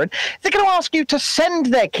older parent, they're going to ask you to send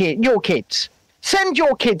your kids. Send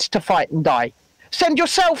your kids to fight and die. Send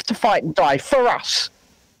yourself to fight and die for us.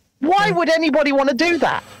 Why would anybody want to do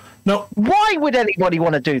that? No. Why would anybody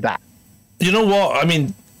want to do that? You know what? I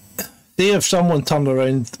mean, if someone turned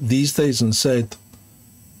around these days and said,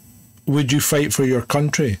 would you fight for your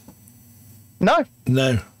country? No.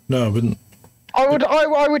 No, I wouldn't.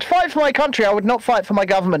 I would fight for my country. I would not fight for my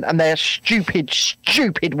government and their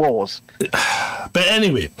stupid wars. But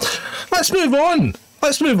anyway, let's move on.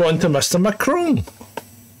 Let's move on to Mr. Macron.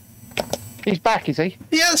 He's back, is he?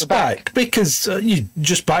 Yes, back. Because he's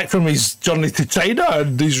just back from his journey to China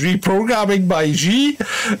and he's reprogramming by Xi,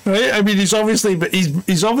 right? I mean, he's obviously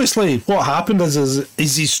what happened is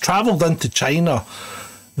he's travelled into China.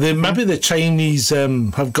 Maybe the Chinese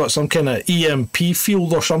have got some kind of EMP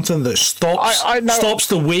field or something that stops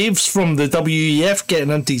the waves from the WEF getting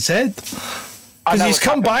into his head. Because he's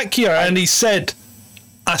come back here and he said,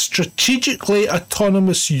 a strategically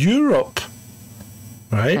autonomous Europe,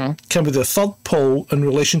 right, can be the third pole in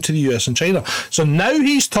relation to the US and China. So now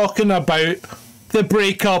he's talking about the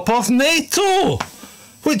breakup of NATO,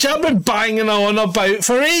 which I've been banging on about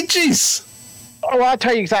for ages. Oh, I'll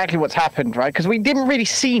tell you exactly what's happened, right? Because we didn't really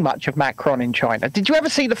see much of Macron in China. Did you ever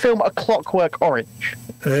see the film A Clockwork Orange?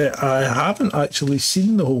 I haven't actually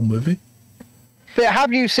seen the whole movie. But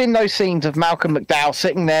have you seen those scenes of Malcolm McDowell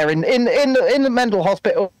sitting there in the mental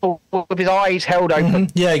hospital with his eyes held open?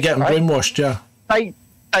 Mm-hmm. Yeah, getting brainwashed, yeah.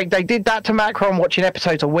 They did that to Macron watching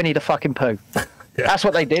episodes of Winnie the fucking Pooh. Yeah. That's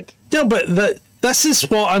what they did. Yeah, but this is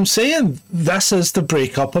what I'm saying. This is the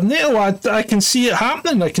breakup of NATO. I can see it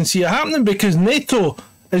happening. I can see it happening because NATO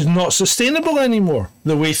is not sustainable anymore,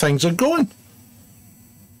 the way things are going.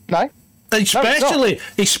 No.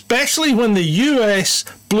 Especially when the US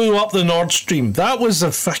blew up the Nord Stream. That was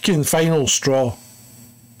the fucking final straw.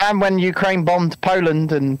 And when Ukraine bombed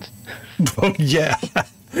Poland and... Oh, yeah.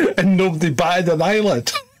 And nobody batted an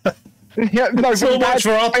eyelid. Yeah, no, so much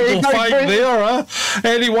for Article 5 there, huh?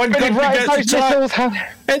 Any one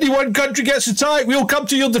country gets attacked, we'll come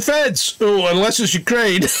to your defence. Oh, unless it's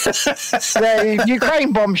Ukraine. Yeah,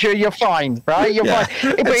 Ukraine bombs you, you're fine, right? You're fine.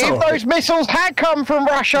 But if those missiles had come from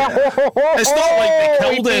Russia... It's not like they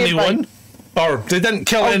killed anyone. Or they didn't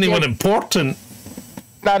kill anyone important.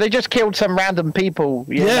 No, they just killed some random people.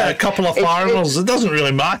 Yeah, a couple of farmers. It doesn't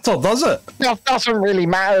really matter, does it? It doesn't really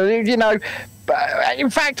matter, you know. In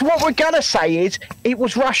fact, what we're going to say is it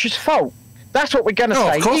was Russia's fault. That's what we're going to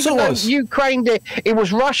say. Of course even it was. Ukraine did, it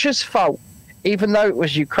was Russia's fault, even though it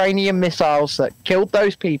was Ukrainian missiles that killed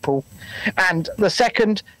those people. And the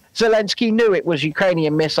second Zelensky knew it was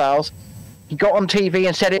Ukrainian missiles, he got on TV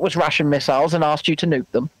and said it was Russian missiles and asked you to nuke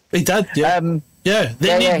them. He did, yeah.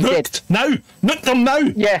 They need nuked. Now. Nuke them now.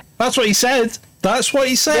 Yeah. That's what he said.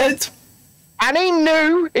 Yeah. And he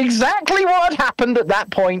knew exactly what had happened at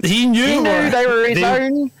that point. He knew they were his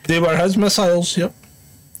own. They were his missiles, yep.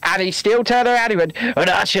 And he still turned around and went,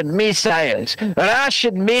 Russian missiles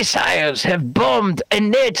have bombed a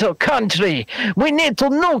NATO country. We need to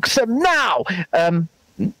nuke them now.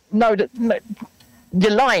 No,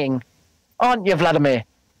 you're lying, aren't you, Vladimir?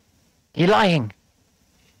 You're lying.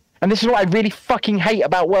 And this is what I really fucking hate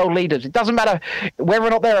about world leaders. It doesn't matter whether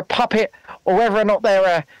or not they're a puppet or whether or not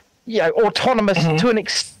they're autonomous to an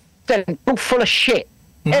extent. They're all full of shit.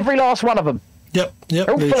 Every last one of them. Yep, They're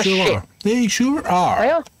all they full of sure shit. are. They sure are. They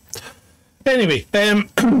are. Anyway,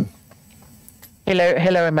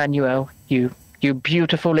 Hello, Emmanuel. You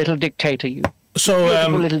beautiful little dictator. You so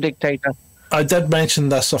beautiful little dictator. I did mention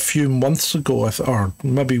this a few months ago, or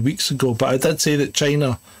maybe weeks ago, but I did say that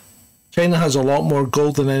China has a lot more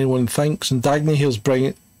gold than anyone thinks, and Dagny here's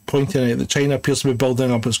pointing out that China appears to be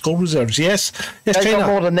building up its gold reserves. Yes, They've China. got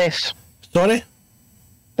more than this. Sorry?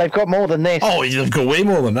 They've got more than this. Oh, they've got way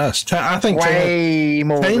more than this. I think Way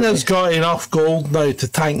more. Than China's this. got enough gold now to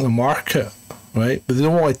tank the market, right? But they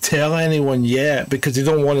don't want to tell anyone yet because they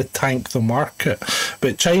don't want to tank the market.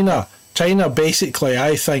 But China basically,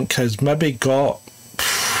 I think, has maybe got...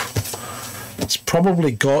 It's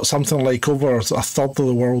probably got something like over a third of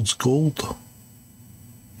the world's gold.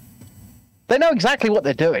 They know exactly what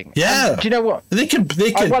they're doing. Yeah. And do you know what? They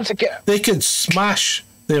could smash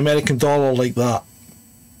the American dollar like that.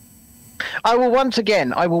 I will once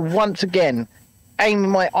again aim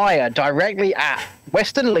my ire directly at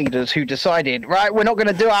Western leaders who decided, right, we're not going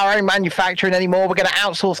to do our own manufacturing anymore. We're going to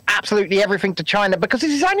outsource absolutely everything to China because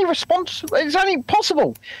this is only it's only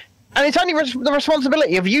possible, and it's only the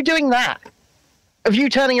responsibility of you doing that, of you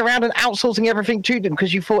turning around and outsourcing everything to them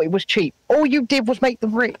because you thought it was cheap. All you did was make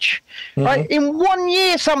them rich, right? In 1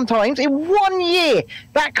 year, in 1 year,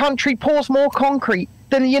 that country pours more concrete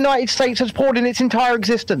than the United States has poured in its entire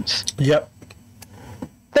existence. Yep.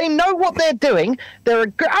 They know what they're doing. This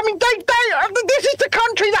is the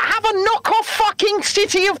country that have a knockoff fucking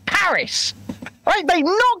city of Paris. Right? They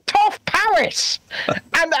knocked off Paris.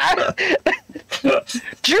 And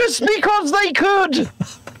just because they could.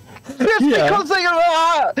 Because they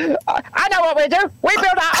I know what we do. We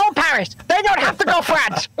build our own Paris. They don't have to go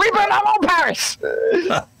France. We build our own Paris.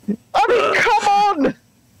 I mean, come on.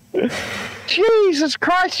 Jesus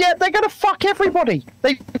Christ, yeah, they're going to fuck everybody.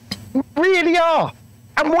 They really are.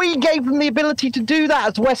 And we gave them the ability to do that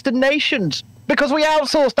as Western nations because we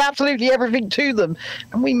outsourced absolutely everything to them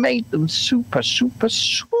and we made them super, super,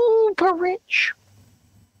 super rich.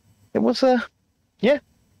 It was yeah.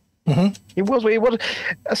 It was.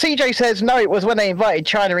 CJ says, no, it was when they invited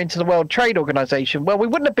China into the World Trade Organization. Well, we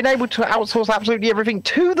wouldn't have been able to outsource absolutely everything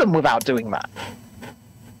to them without doing that.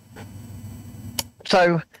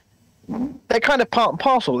 So they're kind of part and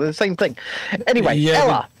parcel. They're the same thing. Anyway, yeah,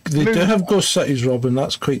 Ella. They do have ghost cities, Robin.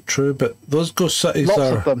 That's quite true. But those ghost cities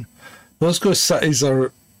Of them. Those ghost cities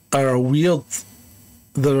are a weird.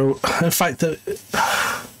 They're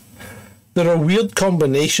a weird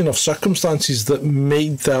combination of circumstances that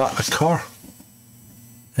made that occur.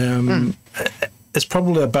 It's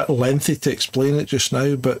probably a bit lengthy to explain it just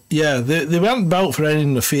now, but yeah, they weren't built for any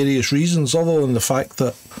nefarious reasons other than the fact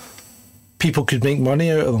that people could make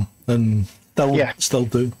money out of them and still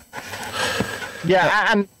do. Yeah,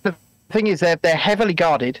 and the thing is, they're heavily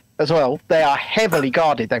guarded as well. They are heavily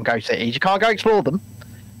guarded, them ghost cities. You can't go explore them.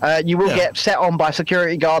 You will get set on by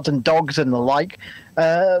security guards and dogs and the like.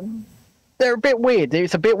 They're a bit weird.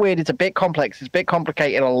 It's a bit weird. It's a bit complex. It's a bit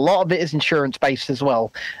complicated. A lot of it is insurance-based as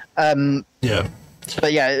well. Yeah.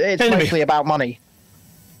 But yeah, it's mostly about money.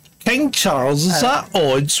 King Charles is at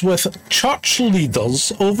odds with church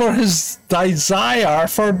leaders over his desire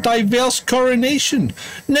for diverse coronation.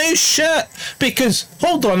 No shit, because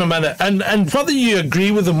hold on a minute, and whether you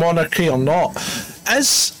agree with the monarchy or not,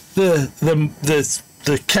 is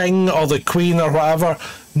the king or the queen or whatever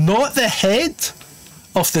not the head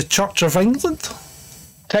of the Church of England?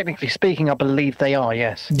 Technically speaking, I believe they are.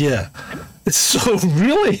 Yes. Yeah. So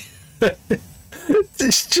really.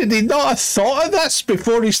 Should he not have thought of this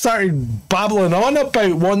before he started babbling on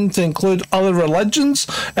about wanting to include other religions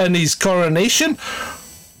in his coronation?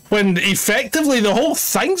 When effectively the whole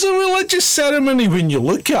thing's a religious ceremony when you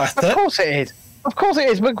look at it. Of course it is. Of course it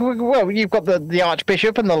is. Well, you've got the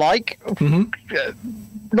Archbishop and the like.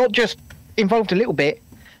 Not just involved a little bit.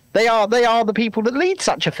 They are the people that lead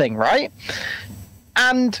such a thing, right?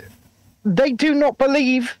 And they do not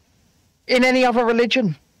believe in any other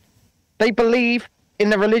religion. They believe in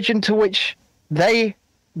the religion to which they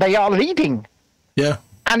are leading. Yeah.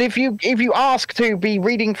 And if you ask to be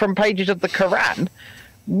reading from pages of the Quran,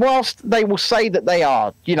 whilst they will say that they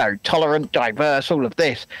are, tolerant, diverse, all of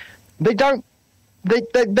this, they don't.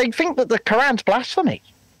 They think that the Quran's blasphemy.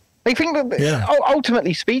 They think that,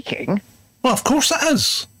 ultimately speaking. Well, of course it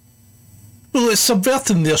is. Well, it's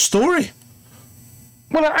subverting their story.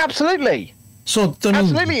 Well, absolutely. So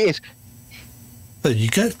absolutely it is. There you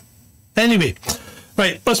go. Anyway,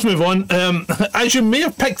 right, let's move on. As you may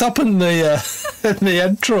have picked up in the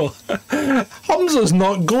intro, Humza's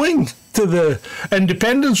not going to the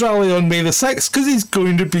Independence Rally on May the 6th because he's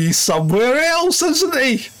going to be somewhere else, isn't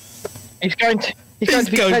he? He's going to He's going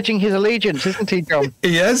to be going- pledging his allegiance, isn't he, John?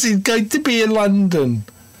 Yes, he's going to be in London,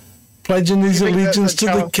 pledging his You think allegiance that to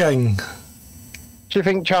the Charles- king. Do you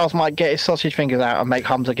think Charles might get his sausage fingers out and make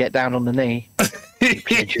Hamza get down on the knee?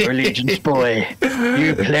 Pledge your allegiance, boy.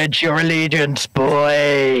 You pledge your allegiance,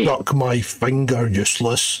 boy. Suck my finger,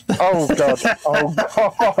 useless. Oh, God. Oh,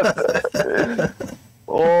 God.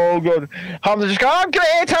 Oh, God. Hamza just go, I'm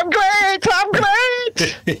great, I'm great, I'm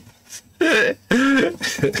great.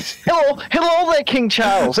 Hello there, King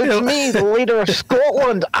Charles. It's me, the leader of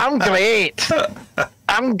Scotland. I'm great.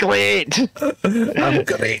 I'm great. I'm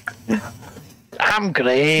great. I'm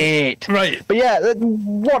great. Right. But yeah,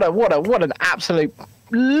 what an absolute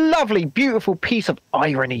lovely, beautiful piece of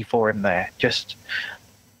irony for him there. Just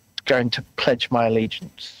going to pledge my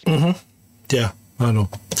allegiance. Yeah, I know.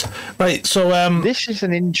 Right, so This is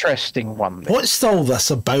an interesting one. what's all this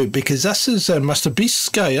about? Because this is Mr. Beast's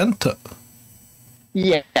guy, isn't it?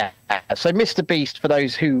 Yeah. So Mr. Beast, for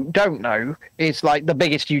those who don't know, is like the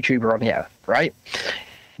biggest YouTuber on the earth, right?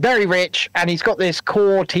 Very rich, and he's got this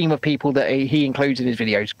core team of people that he includes in his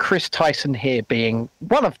videos. Chris Tyson here being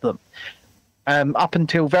one of them. Up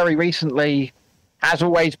until very recently, has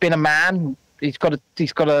always been a man. He's got a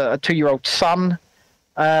 2-year-old son.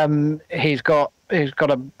 He's got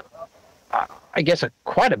a I guess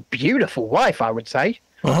quite a beautiful wife, I would say.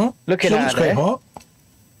 Looking She at looks her quite there. hot.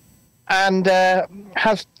 And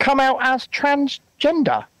has come out as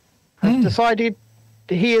transgender. Has decided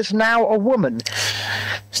he is now a woman.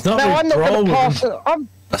 It's not Now I'm not going to pass. brawling.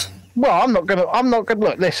 I'm not going to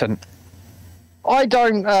look. Listen, I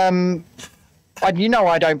don't. I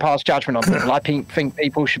don't pass judgment on people. I think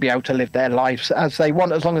people should be able to live their lives as they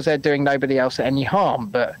want, as long as they're doing nobody else any harm.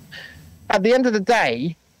 But at the end of the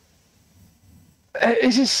day,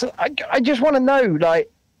 is this? I just want to know, like,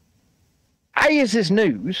 A, is this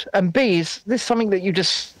news, and B, is this something that you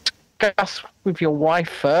discuss with your wife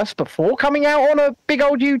first before coming out on a big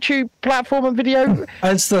old YouTube platform and video?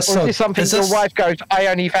 Is this, Or is this something your wife goes, I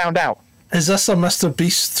only found out? Is this a Mr.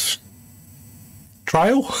 Beast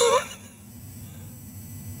trial?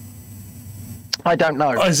 I don't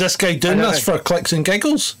know. Or is this guy doing I don't this know. for clicks and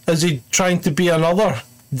giggles? Is he trying to be another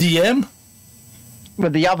DM?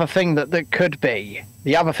 But the other thing that could be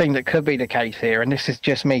the case here, and this is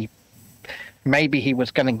just me, maybe he was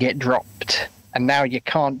going to get dropped, and now you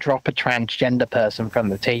can't drop a transgender person from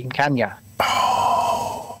the team, can you?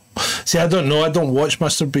 See, I don't know. I don't watch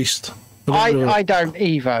Mr. Beast. don't really- I don't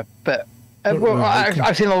either, but Don't really like him.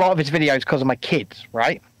 I've seen a lot of his videos because of my kids,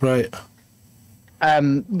 right? Right.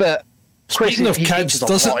 But Chris, Speaking of he kids,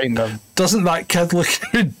 teaches a lot in them. doesn't that kid look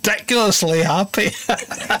ridiculously happy?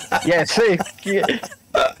 Yeah, see. Yeah.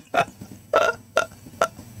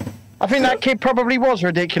 I think that kid probably was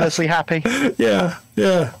ridiculously happy. yeah.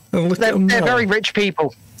 And look at They're him now. very rich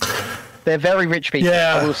people. They're very rich people.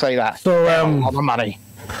 Yeah. I will say that. So, They have a lot of money.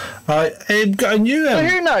 I've got a new So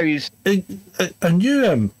who knows?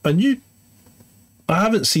 I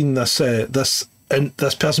haven't seen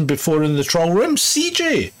this person before in the troll room.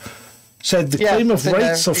 CJ said the Yeah, claim of I've been there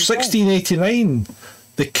rights of before. 1689.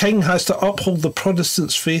 The king has to uphold the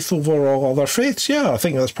Protestants' faith over all other faiths. Yeah, I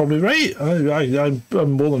think that's probably right. I'm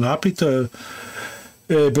more than happy to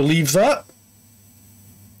believe that.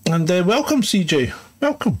 And welcome, CJ.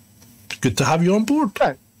 Welcome. Good to have you on board.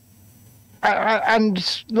 No.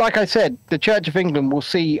 And like I said, the Church of England will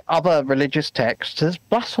see other religious texts as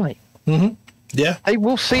blasphemy. Yeah. They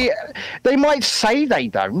will see it. They might say they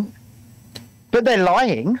don't, but they're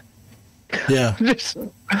lying. Yeah.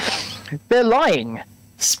 They're lying.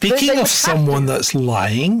 Speaking They of have someone that's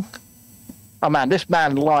lying, Oh man, this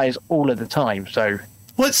man lies all of the time. So,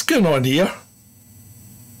 what's going on here?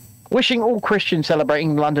 wishing all Christians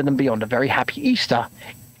celebrating London and beyond a very happy Easter.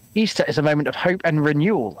 Easter is a moment of hope and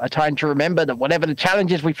renewal, a time to remember that whatever the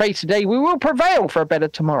challenges we face today, we will prevail for a better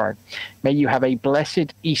tomorrow. May you have a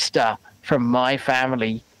blessed Easter from my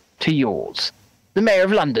family to yours. The Mayor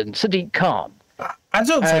of London, Sadiq Khan. I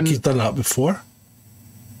don't think he's done that before.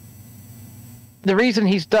 The reason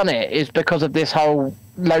he's done it is because of this whole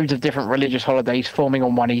loads of different religious holidays forming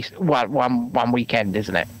on one weekend,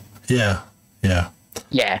 isn't it? Yeah.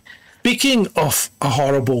 Yeah. Speaking of a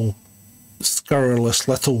horrible, scurrilous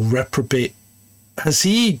little reprobate, has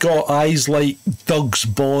he got eyes like Doug's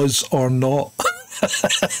Boz or not?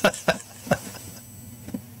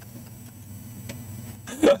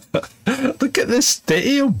 Look at this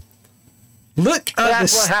stadium. Look at the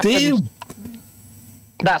That's what happens. stadium.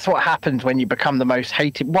 That's what happens when you become the most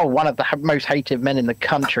hated, one of the most hated men in the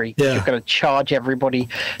country. Yeah. You're going to charge everybody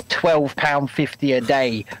 £12.50 a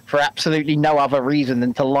day for absolutely no other reason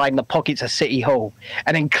than to line the pockets of City Hall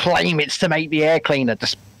and then claim it's to make the air cleaner.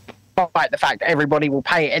 Just despite the fact everybody will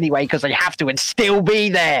pay it anyway because they have to and still be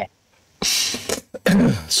there.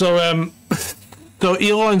 So, so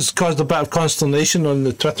Elon's caused a bit of consternation on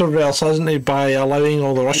the Twitterverse, hasn't he, by allowing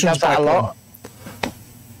all the Russians back on?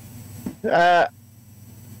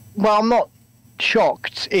 Well, I'm not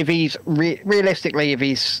shocked if he's realistically if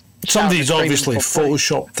he's. Somebody's obviously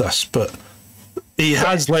photoshopped this, but he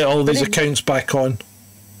has let all these accounts back on.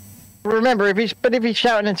 Remember, if he's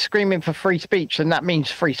shouting and screaming for free speech, then that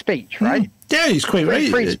means free speech, right? Yeah, he's quite right.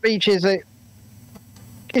 Free speech is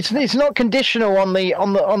it's not conditional on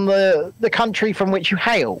the country from which you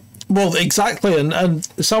hail. Well, exactly, and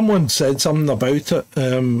someone said something about it.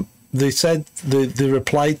 They said they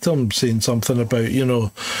replied to him saying something about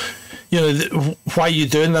why are you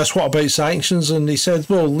doing this? What about sanctions? And he said,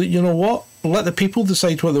 well, you know what? Let the people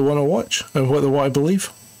decide what they want to watch and what they want to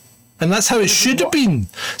believe. And that's how it should have been.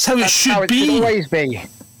 That's how it should be. Should always be.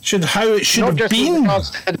 How it should have been.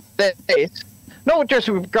 Not just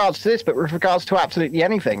with regards to this, but with regards to absolutely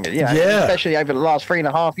anything. Yeah. Especially over the last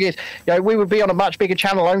 3.5 years. We would be on a much bigger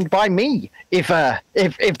channel owned by me if that were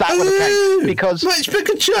the case. Because much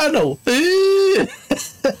bigger channel.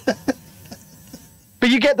 But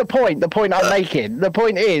you get the point. The point I'm making. The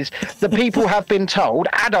point is that people have been told,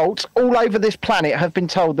 adults all over this planet have been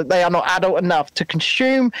told that they are not adult enough to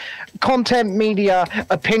consume content, media,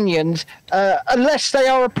 opinions, unless they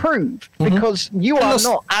are approved. Because you are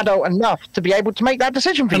not adult enough to be able to make that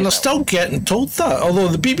decision for yourself. And they're still getting told that. Although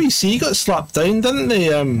the BBC got slapped down, didn't they?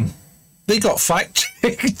 They got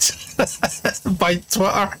fact-checked by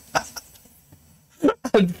Twitter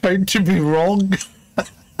and found to be wrong.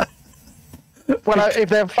 Well, if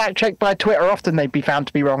they're fact-checked by Twitter, often they'd be found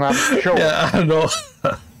to be wrong, I'm sure. Yeah, I know.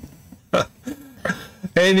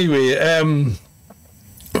 Anyway,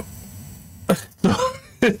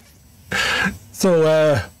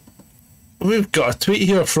 so we've got a tweet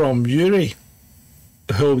here from Yuri,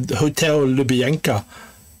 Hotel Lubyanka.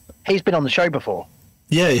 He's been on the show before.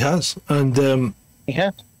 Yeah, he has, and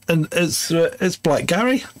yeah, and it's Black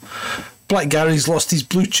Gary. Black Gary's lost his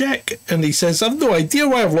blue check, and he says, I've no idea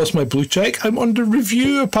why I've lost my blue check. I'm under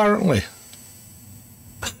review, apparently.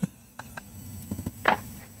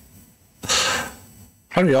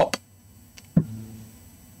 Hurry up.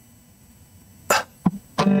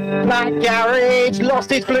 Black Gary's lost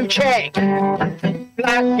his blue check.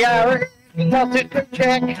 Black Gary lost his blue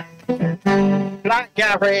check. Black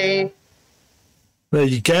Gary. There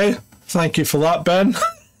you go. Thank you for that, Ben.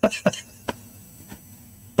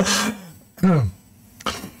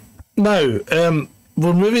 Now,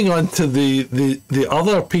 we're moving on to the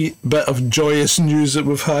other bit of joyous news that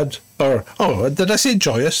we've had. Did I say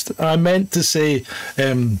joyous? I meant to say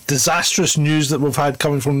disastrous news that we've had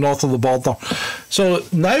coming from north of the border. So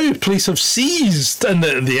now police have seized, and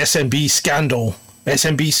the SNB scandal.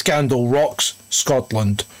 SNB scandal rocks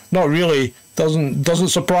Scotland. Not really. Doesn't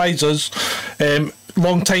surprise us.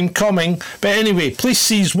 Long time coming. But anyway, police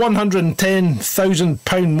seized £110,000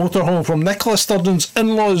 motorhome from Nicola Sturgeon's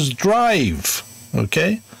in-laws' drive.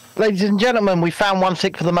 Okay? Ladies and gentlemen, we found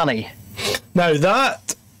 1/6 for the money. Now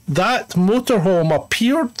that motorhome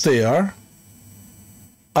appeared there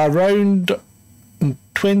around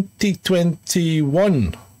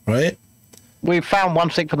 2021, right? We found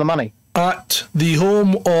 1/6 for the money. At the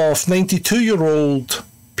home of 92-year-old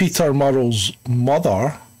Peter Murrell's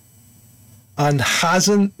mother, and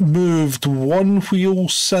hasn't moved one wheel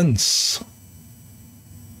since.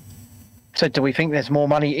 So do we think there's more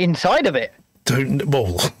money inside of it? Don't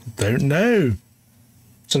know.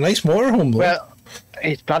 It's a nice motorhome, though. Well,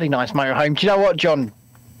 it's bloody nice motorhome. Do you know what, John?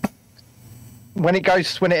 When it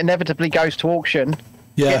inevitably goes to auction,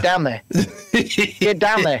 get down there. Get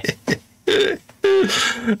down there.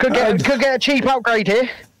 Could get a cheap upgrade here.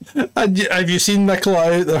 And have you seen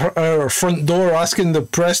Nicola out her front door asking the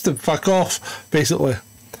press to fuck off, basically?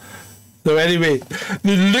 So anyway,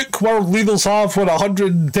 the look world leaders have when a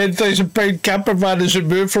 £110,000 camper van is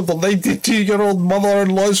removed from the 92-year-old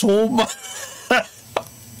mother-in-law's home.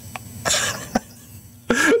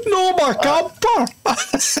 No, my camper!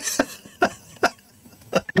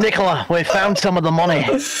 Nicola, we found some of the money.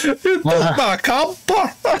 My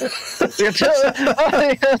camper!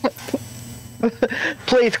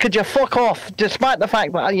 Please, could you fuck off? Despite the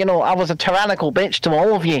fact that, I was a tyrannical bitch to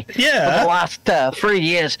all of you for the last 3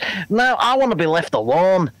 years. Now I want to be left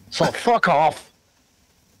alone, so fuck off.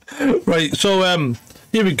 Right, so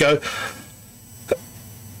here we go.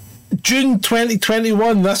 June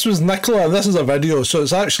 2021, this was Nicola. This is a video, so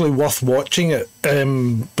it's actually worth watching it,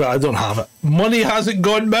 but I don't have it. Money hasn't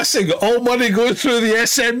gone missing. All money goes through the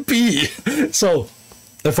SNP. So,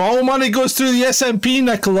 if all money goes through the SNP,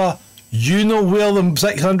 Nicola, You know where the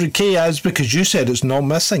 600k is because you said it's not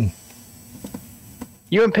missing.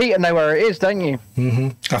 You and Peter know where it is, don't you?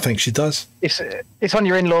 Mm-hmm. I think she does. It's on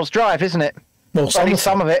your in-laws' drive, isn't it? Well,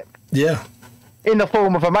 some of it. Yeah. In the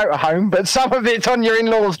form of a motorhome, but some of it's on your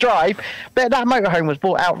in-laws' drive. Bet that motorhome was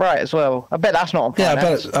bought outright as well. I bet that's not on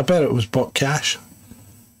finance. I bet it was bought cash.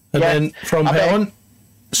 And Yeah, then from here on,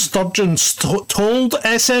 Sturgeon told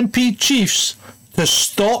SNP chiefs to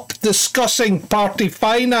stop discussing party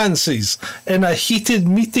finances in a heated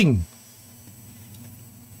meeting.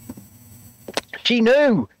 She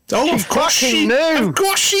knew. Oh, of course she knew. Of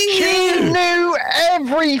course she knew. She knew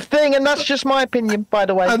everything, and that's just my opinion, by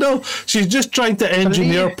the way. I know. She's just trying to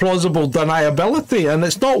engineer plausible deniability, and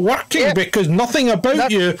it's not working because nothing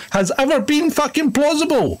about you has ever been fucking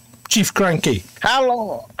plausible, Chief Cranky. How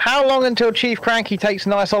long until Chief Cranky takes a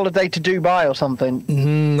nice holiday to Dubai or something?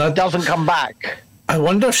 Doesn't come back. I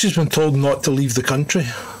wonder if she's been told not to leave the country.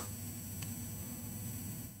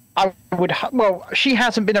 Well, she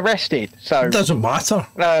hasn't been arrested, so It doesn't matter.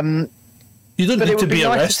 You don't but need it to would be be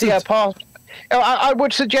nice to see arrested. her I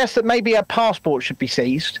would suggest that maybe her passport should be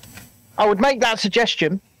seized. I would make that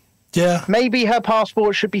suggestion. Yeah. Maybe her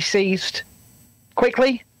passport should be seized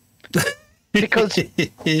quickly, because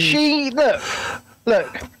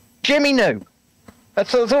look, Jimmy knew.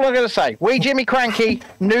 That's all I'm going to say. Jimmy Cranky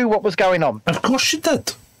knew what was going on. Of course she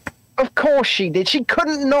did. Of course she did. She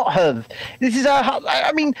couldn't not have. This is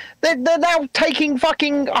I mean, they're now taking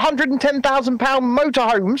fucking £110,000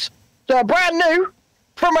 motorhomes that are brand new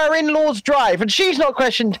from her in-laws' drive, and she's not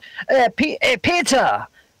questioned. Peter,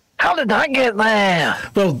 how did that get there?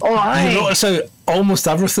 Well, you notice how almost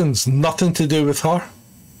everything's nothing to do with her.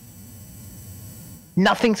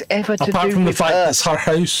 Nothing's ever to do with her. Apart from the fact that it's her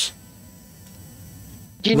house.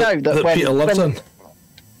 Do you know that when Peter lives in?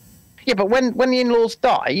 Yeah, but when the in-laws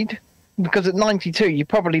died, because at 92 you're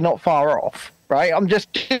probably not far off, right? I'm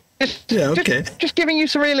just giving you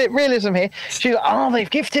some realism here. She's like, oh, they've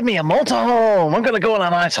gifted me a motorhome. I'm going to go on a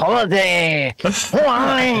nice holiday.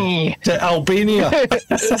 Why? To Albania.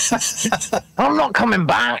 I'm not coming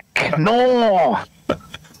back. No.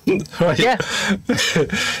 Right. Yeah.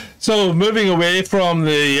 So moving away from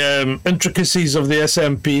the intricacies of the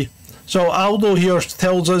SNP. So Aldo here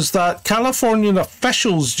tells us that Californian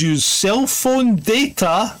officials use cell phone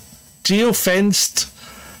data, geofenced,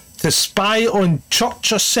 to spy on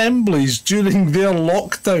church assemblies during their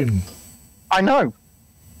lockdown. I know.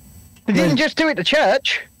 They didn't just do it to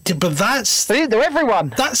church. Yeah, but They did it to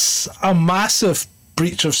everyone. that's a massive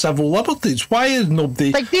breach of civil liberties. Why is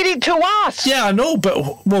nobody... They did it to us. Yeah, I know,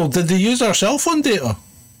 but, well, did they use our cell phone data?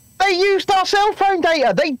 They used our cell phone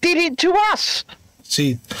data. They did it to us.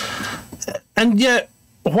 See, and yet,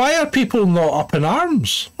 why are people not up in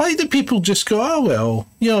arms? Why do people just go, oh, well,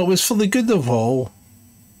 it was for the good of all?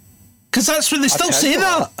 Because that's what they still say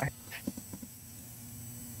that.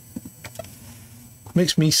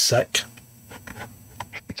 Makes me sick.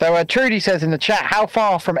 So Trudy says in the chat, how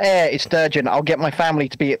far from Ayr is Sturgeon? I'll get my family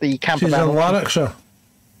to be at the camper She's van. in Lanarkshire.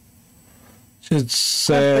 She's,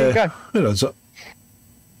 there you go. where is it?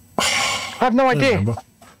 I have no idea.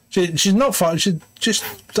 She's not far. I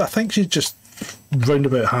think she's just round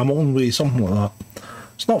about Hamilton Way, something like that.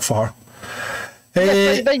 It's not far.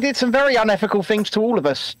 Yes, they did some very unethical things to all of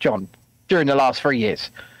us, John, during the last 3 years.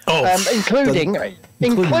 Including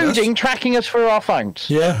tracking us through our phones.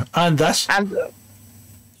 Yeah, and this. And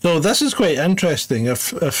So this is quite interesting.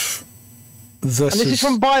 If this is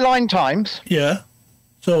from Byline Times. Yeah.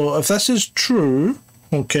 So if this is true,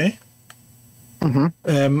 okay.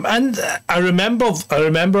 Mm-hmm. And I remember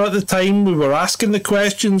at the time we were asking the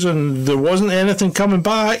questions and there wasn't anything coming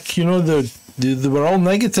back. They were all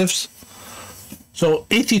negatives. So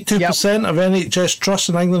 82% of NHS trusts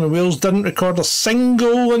in England and Wales didn't record a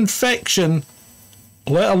single infection,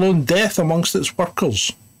 let alone death amongst its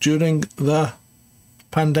workers during the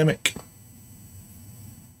pandemic.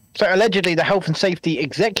 So allegedly the health and safety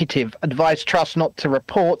executive advised trusts not to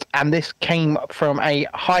report, and this came from a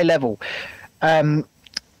high level. Right.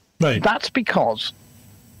 That's because...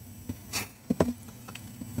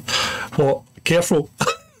 What? Careful.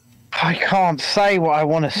 I can't say what I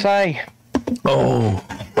want to say. Oh.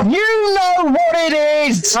 You know what it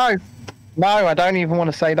is! No, I don't even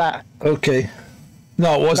want to say that. Okay.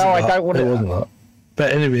 No, it wasn't No, that. I don't want it to. wasn't that.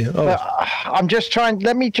 But anyway.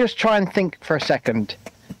 Let me just try and think for a second,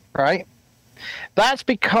 right? That's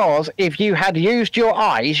because if you had used your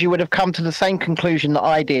eyes, you would have come to the same conclusion that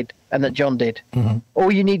I did and that John did. Mm-hmm.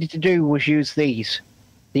 All you needed to do was use these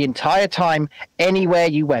the entire time, anywhere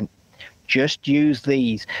you went. Just use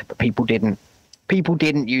these. But people didn't. People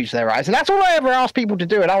didn't use their eyes, and that's all I ever asked people to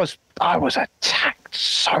do. And I was attacked attacked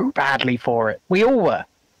so badly for it. We all were.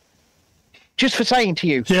 Just for saying to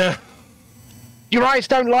you, Yeah. your eyes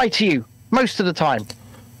don't lie to you most of the time.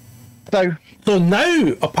 So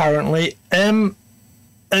now, apparently,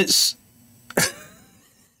 it's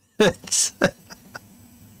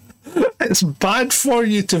it's bad for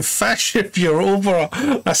you to fish if you're over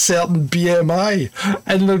a certain BMI,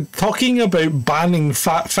 and they're talking about banning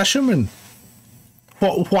fat fishermen.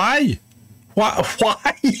 What? Why? Why?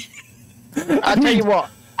 I'll tell you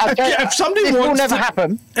what. If somebody this will wants never to,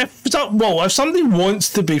 happen. if somebody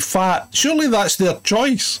wants to be fat, surely that's their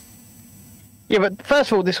choice. Yeah, but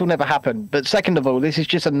first of all, this will never happen. But second of all, this is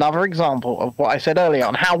just another example of what I said earlier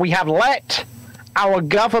on how we have let our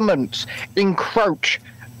governments encroach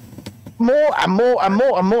more and more and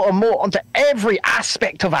more and more and more onto every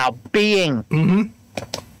aspect of our being. Mm-hmm.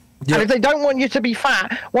 Yep. And if they don't want you to be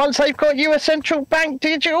fat, once they've got you a central bank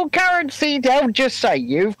digital currency, they'll just say,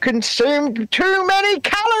 you've consumed too many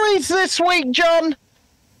calories this week, John.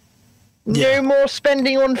 Yeah. No more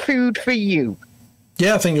spending on food for you.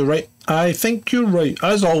 Yeah, I think you're right.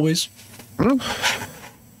 As always.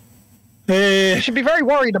 You should be very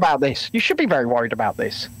worried about this. You should be very worried about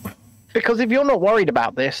this. Because if you're not worried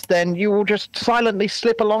about this, then you will just silently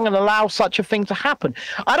slip along and allow such a thing to happen.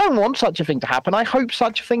 I don't want such a thing to happen. I hope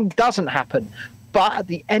such a thing doesn't happen. But at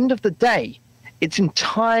the end of the day, it's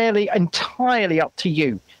entirely up to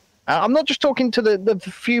you. I'm not just talking to the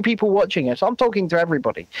few people watching us. I'm talking to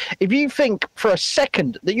everybody. If you think for a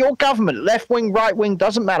second that your government, left wing, right wing,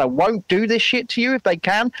 doesn't matter, won't do this shit to you if they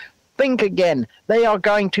can, think again. They are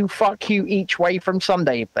going to fuck you each way from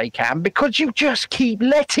Sunday if they can, because you just keep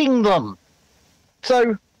letting them.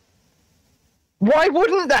 So why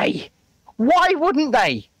wouldn't they? Why wouldn't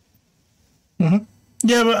they? Mm-hmm.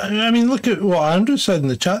 Yeah, but I mean, look at what Andrew said in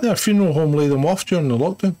the chat there. Funeral home laid them off during the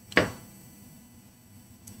lockdown.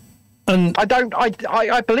 And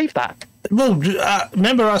I believe that. Well,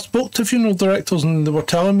 remember I spoke to funeral directors and they were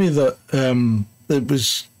telling me that it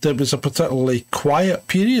was a particularly quiet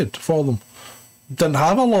period for them. Didn't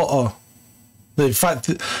have a lot of. In fact,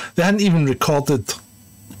 they hadn't even recorded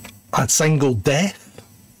a single death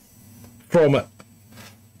from it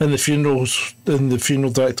in the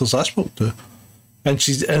funeral directors I spoke to, and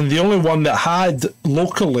the only one that had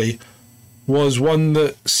locally was one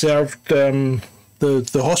that served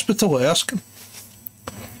the hospital at Erskine,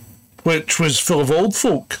 which was full of old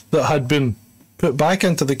folk that had been put back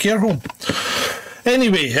into the care home.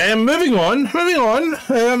 Anyway, moving on.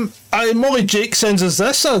 Molly Jake sends us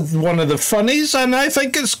this, one of the funnies, and I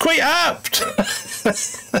think it's quite apt.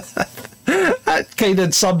 That kind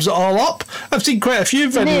of sums it all up. I've seen quite a few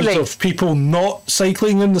videos of people not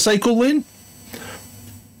cycling in the cycle lane.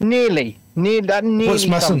 Nearly What's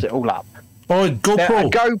missing? sums it all up. Oh,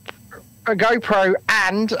 GoPro. A GoPro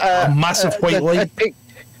and a massive white light.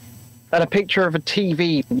 And a picture of a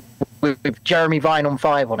TV with Jeremy Vine on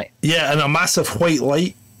 5 on it. Yeah, and a massive white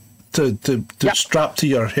light to strap to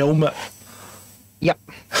your helmet. Yep.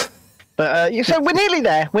 But so we're nearly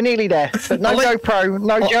there. But no GoPro,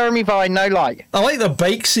 no Jeremy Vine, no light. I like the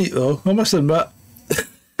bike seat though, I must admit.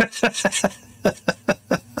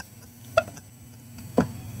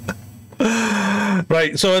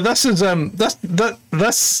 Right, so this is this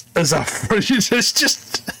is a it's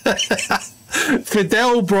just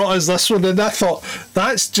Fidel brought us this one and I thought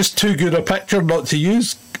that's just too good a picture not to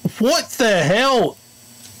use. What the hell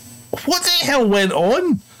went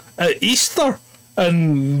on at Easter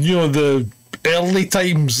and the early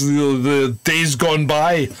times, the days gone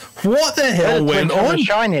by? What the hell went on?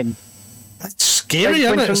 Shining. It's scary,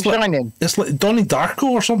 isn't it? It's like Donnie Darko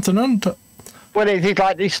or something, isn't it? Well, it's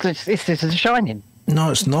like this is a Shining.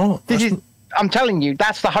 No, it's not. I'm telling you,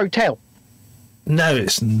 that's the hotel. No,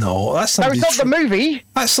 it's not. That's no, it's not the movie.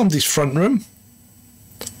 That's somebody's front room.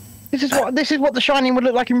 This is what the Shining would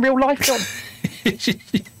look like in real life, John.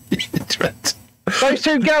 Those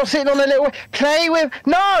two girls sitting on a little play with.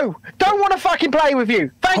 No, don't want to fucking play with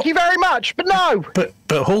you. Thank you very much, but no. But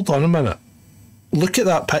hold on a minute. Look at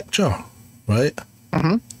that picture, right?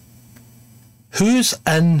 Mm-hmm. Who's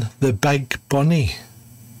in the big bunny?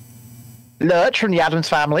 Lurch from the Addams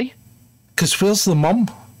Family. Because where's the mum?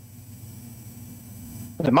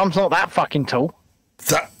 The mum's not that fucking tall.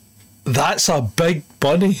 That's a big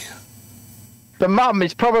bunny. The mum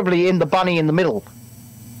is probably in the bunny in the middle.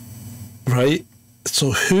 Right.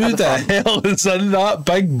 So who the hell is in that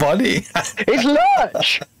big bunny? It's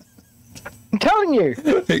Lurch. I'm telling you.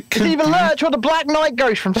 It's either Lurch or the Black Knight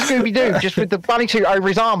Ghost from Scooby-Doo, just with the bunny suit over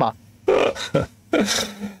his armour.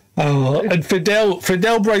 And Fidel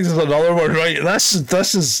brings us another one, right? This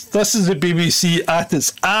is the BBC at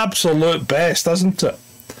its absolute best, isn't it?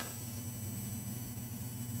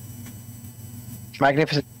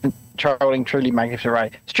 Magnificent trolling, truly magnificent,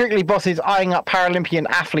 right? Strictly Boss is eyeing up Paralympian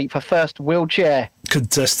athlete for first wheelchair.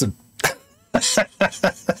 Contestant.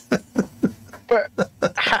 But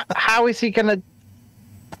how is he going to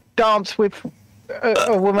dance with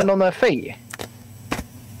a woman on her feet?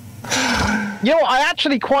 You know, I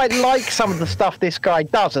actually quite like some of the stuff this guy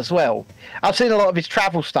does as well. I've seen a lot of his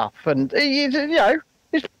travel stuff, and he's, you know,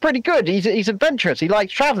 it's pretty good. He's adventurous. He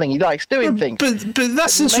likes traveling. He likes doing things. But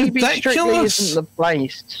this is Maybe ridiculous. Strictly isn't the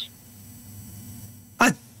place.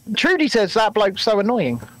 Trudy says that bloke's so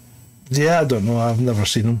annoying. Yeah, I don't know. I've never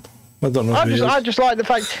seen him. I don't know. I just like the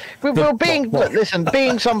fact we're being look, listen,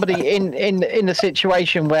 being somebody in a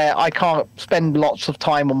situation where I can't spend lots of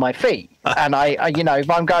time on my feet, and I you know, if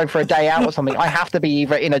I'm going for a day out or something, I have to be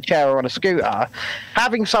either in a chair or on a scooter.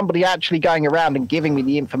 Having somebody actually going around and giving me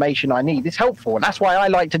the information I need is helpful, and that's why I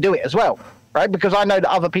like to do it as well, right? Because I know that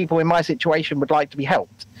other people in my situation would like to be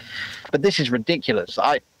helped. But this is ridiculous.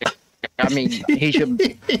 I mean, he should.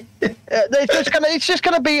 It's just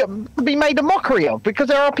gonna be made a mockery of, because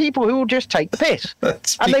there are people who will just take the piss,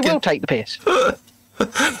 and they will take the piss. Well,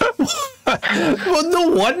 no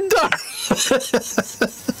wonder.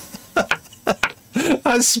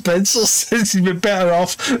 As Spencer says, he'd be better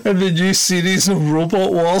off in the new series of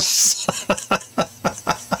Robot Wars.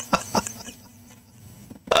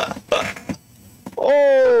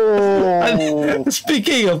 Oh! And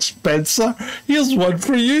speaking of Spencer, here's one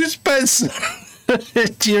for you, Spencer.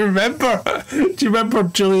 Do you remember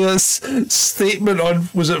Julia's statement on,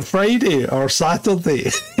 was it Friday or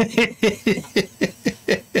Saturday?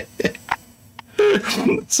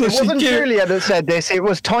 So it wasn't Julia that said this, it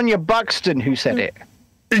was Tonya Buxton who said it.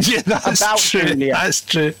 Yeah, that's about true. Julia. That's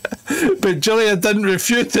true. But Julia didn't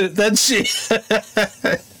refute it, did she?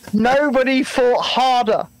 Nobody fought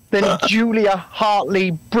harder than Julia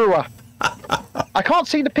Hartley Brewer. I can't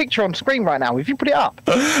see the picture on screen right now. If you put it up.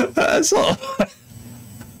 That's all.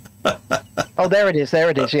 Oh, there it is,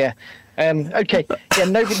 yeah. Okay, yeah.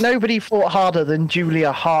 Nobody fought harder than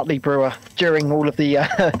Julia Hartley Brewer during all of the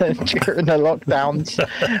during the lockdowns.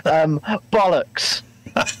 Bollocks.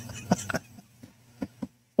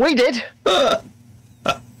 We did.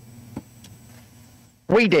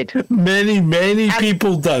 We did. Many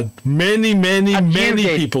people did. Many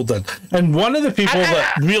people did. And one of the people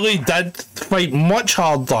that really did fight much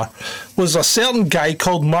harder was a certain guy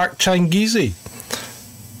called Mark Changizi,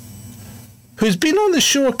 who's been on the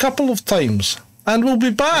show a couple of times and will be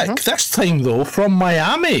back, this time though from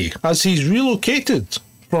Miami, as he's relocated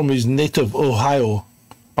from his native Ohio.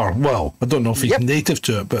 Or, well, I don't know if he's native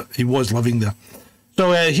to it, but he was living there.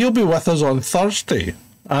 So he'll be with us on Thursday,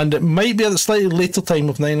 and it might be at a slightly later time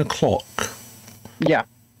of 9 o'clock. Yeah.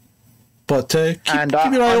 But keep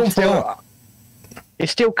your eye out for that.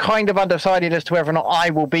 It's still kind of undecided as to whether or not I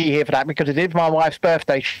will be here for that, because it is my wife's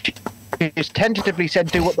birthday. She just tentatively said,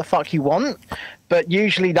 do what the fuck you want, but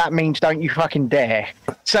usually that means don't you fucking dare.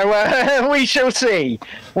 So we shall see.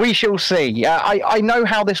 We shall see. I know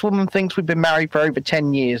how this woman thinks. We've been married for over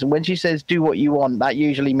 10 years, and when she says do what you want, that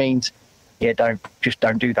usually means, yeah, don't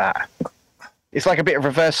do that. It's like a bit of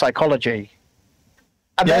reverse psychology.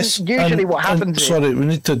 And yes, then usually what happens is... Sorry, we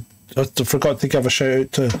need to... I forgot to give a shout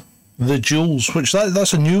out to The Jules, which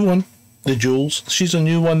that's a new one. The Jules. She's a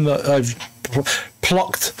new one that I've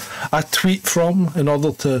plucked a tweet from in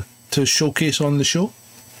order to showcase on the show.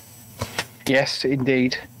 Yes,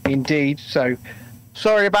 indeed. So,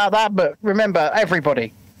 sorry about that, but remember,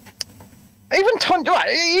 everybody, even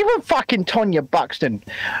fucking Tonya Buxton,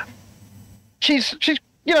 she's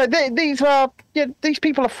you know, these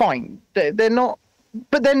people are fine. They're not,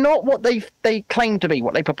 but they're not what they claim to be,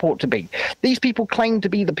 what they purport to be. These people claim to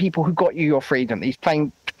be the people who got you your freedom. They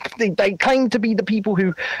claim to be the people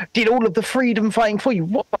who did all of the freedom fighting for you.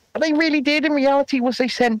 What they really did in reality was they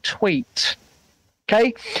sent tweets.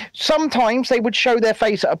 Okay? Sometimes they would show their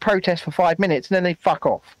face at a protest for 5 minutes and then they'd fuck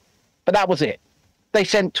off. But that was it. They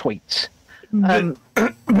sent tweets.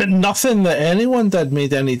 But nothing that anyone did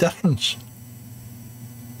made any difference.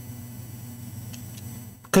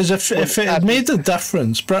 Because if it had made a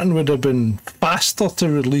difference, Britain would have been faster to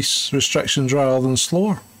release restrictions rather than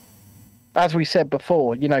slower. As we said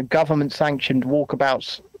before, you know, government-sanctioned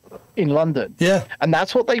walkabouts in London. Yeah. And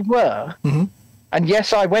that's what they were. Mm-hmm. And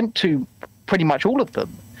yes, I went to pretty much all of them.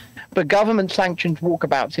 But government-sanctioned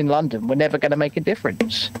walkabouts in London were never going to make a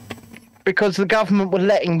difference. Because the government were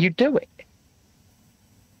letting you do it.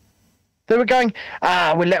 They were going,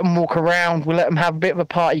 we'll let them walk around, we'll let them have a bit of a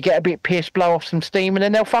party, get a bit pissed, blow off some steam, and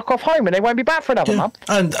then they'll fuck off home and they won't be back for another month.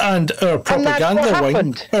 And our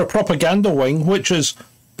propaganda wing, which is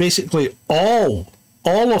basically all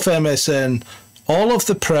of MSN, all of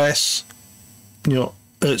the press, You know,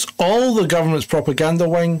 it's all the government's propaganda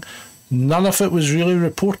wing. None of it was really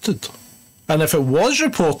reported. And if it was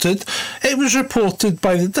reported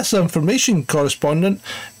by the disinformation correspondent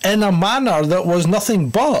in a manner that was nothing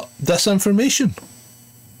but disinformation.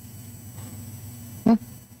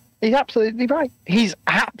 He's absolutely right. He's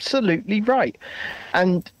absolutely right.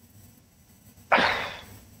 And,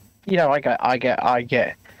 you know, I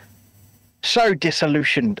get so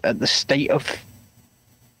disillusioned at the state of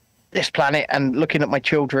this planet and looking at my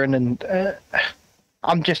children, and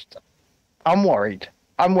I'm worried.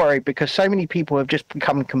 I'm worried because so many people have just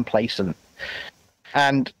become complacent,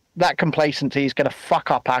 and that complacency is going to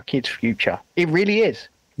fuck up our kids' future. It really is.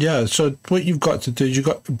 Yeah, so what you've got to do is you've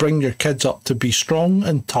got to bring your kids up to be strong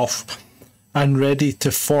and tough and ready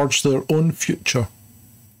to forge their own future.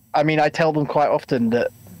 I mean, I tell them quite often that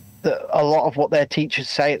a lot of what their teachers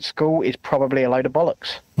say at school is probably a load of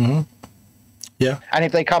bollocks. Mm-hmm. Yeah. And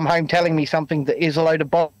if they come home telling me something that is a load of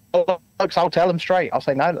bollocks, I'll tell them straight. I'll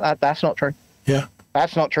say, no, that's not true. Yeah.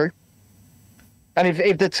 That's not true. And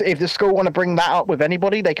if the school want to bring that up with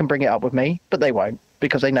anybody, they can bring it up with me, but they won't,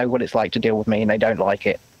 because they know what it's like to deal with me and they don't like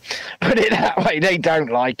it. Put it that way, they don't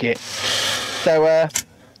like it. So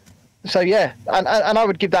yeah, and I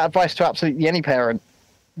would give that advice to absolutely any parent,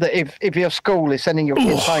 that if your school is sending your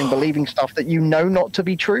kids home believing stuff that you know not to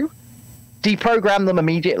be true, deprogram them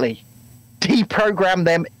immediately. Deprogram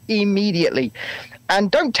them immediately. And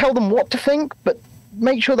don't tell them what to think, but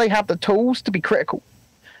make sure they have the tools to be critical.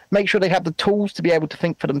 Make sure they have the tools to be able to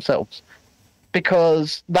think for themselves,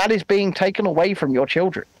 because that is being taken away from your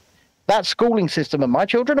children. That schooling system, and my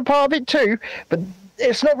children are part of it too, but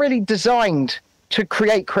it's not really designed to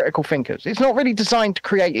create critical thinkers. It's not really designed to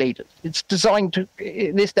create leaders. It's designed to,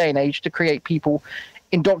 in this day and age, to create people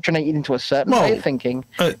indoctrinated into a certain way of thinking.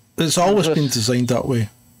 It's always been designed that way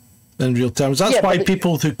in real terms. That's why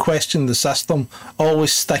people who question the system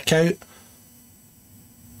always stick out.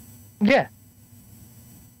 Yeah.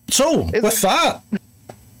 So, with that,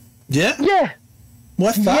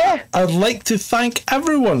 I'd like to thank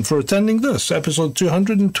everyone for attending this, episode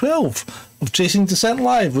 212 of Chasing Dissent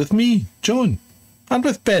Live with me, John, and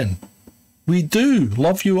with Ben. We do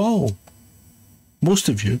love you all. Most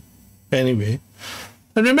of you, anyway.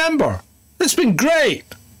 And remember, it's been great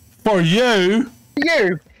for you.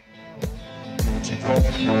 You. You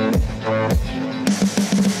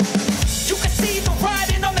can see the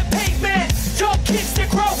writing on the pavement. Young kids, they're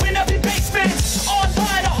growing up in basements.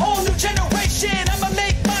 Online, a whole new generation. I'ma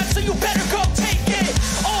make mine, so you better go take it.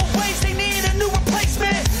 Always, they need a new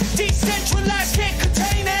replacement. Decentralized, can't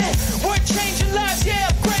contain it. We're changing lives,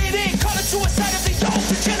 yeah, upgrading. Call it suicide of the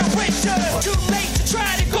older generation. Too late to try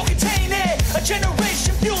to go contain it. A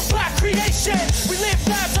generation fueled by creation. We live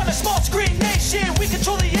lives on a small screen nation. We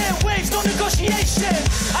control the airwaves, no negotiation.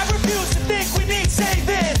 I refuse to think we need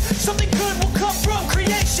saving. Something good will come from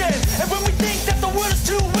creation. And when we think that the world is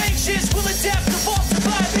too anxious, we'll adapt, evolve,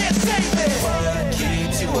 survive, and save it. What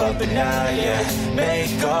keeps you up at night, yeah?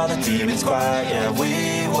 Make all the demons quiet, yeah.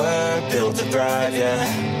 We were built to thrive,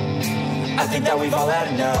 yeah. I think that we've all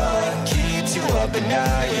had enough. What keeps you up at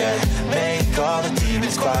night, yeah? Make all the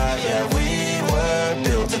demons quiet, yeah. We were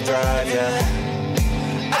built to thrive, yeah.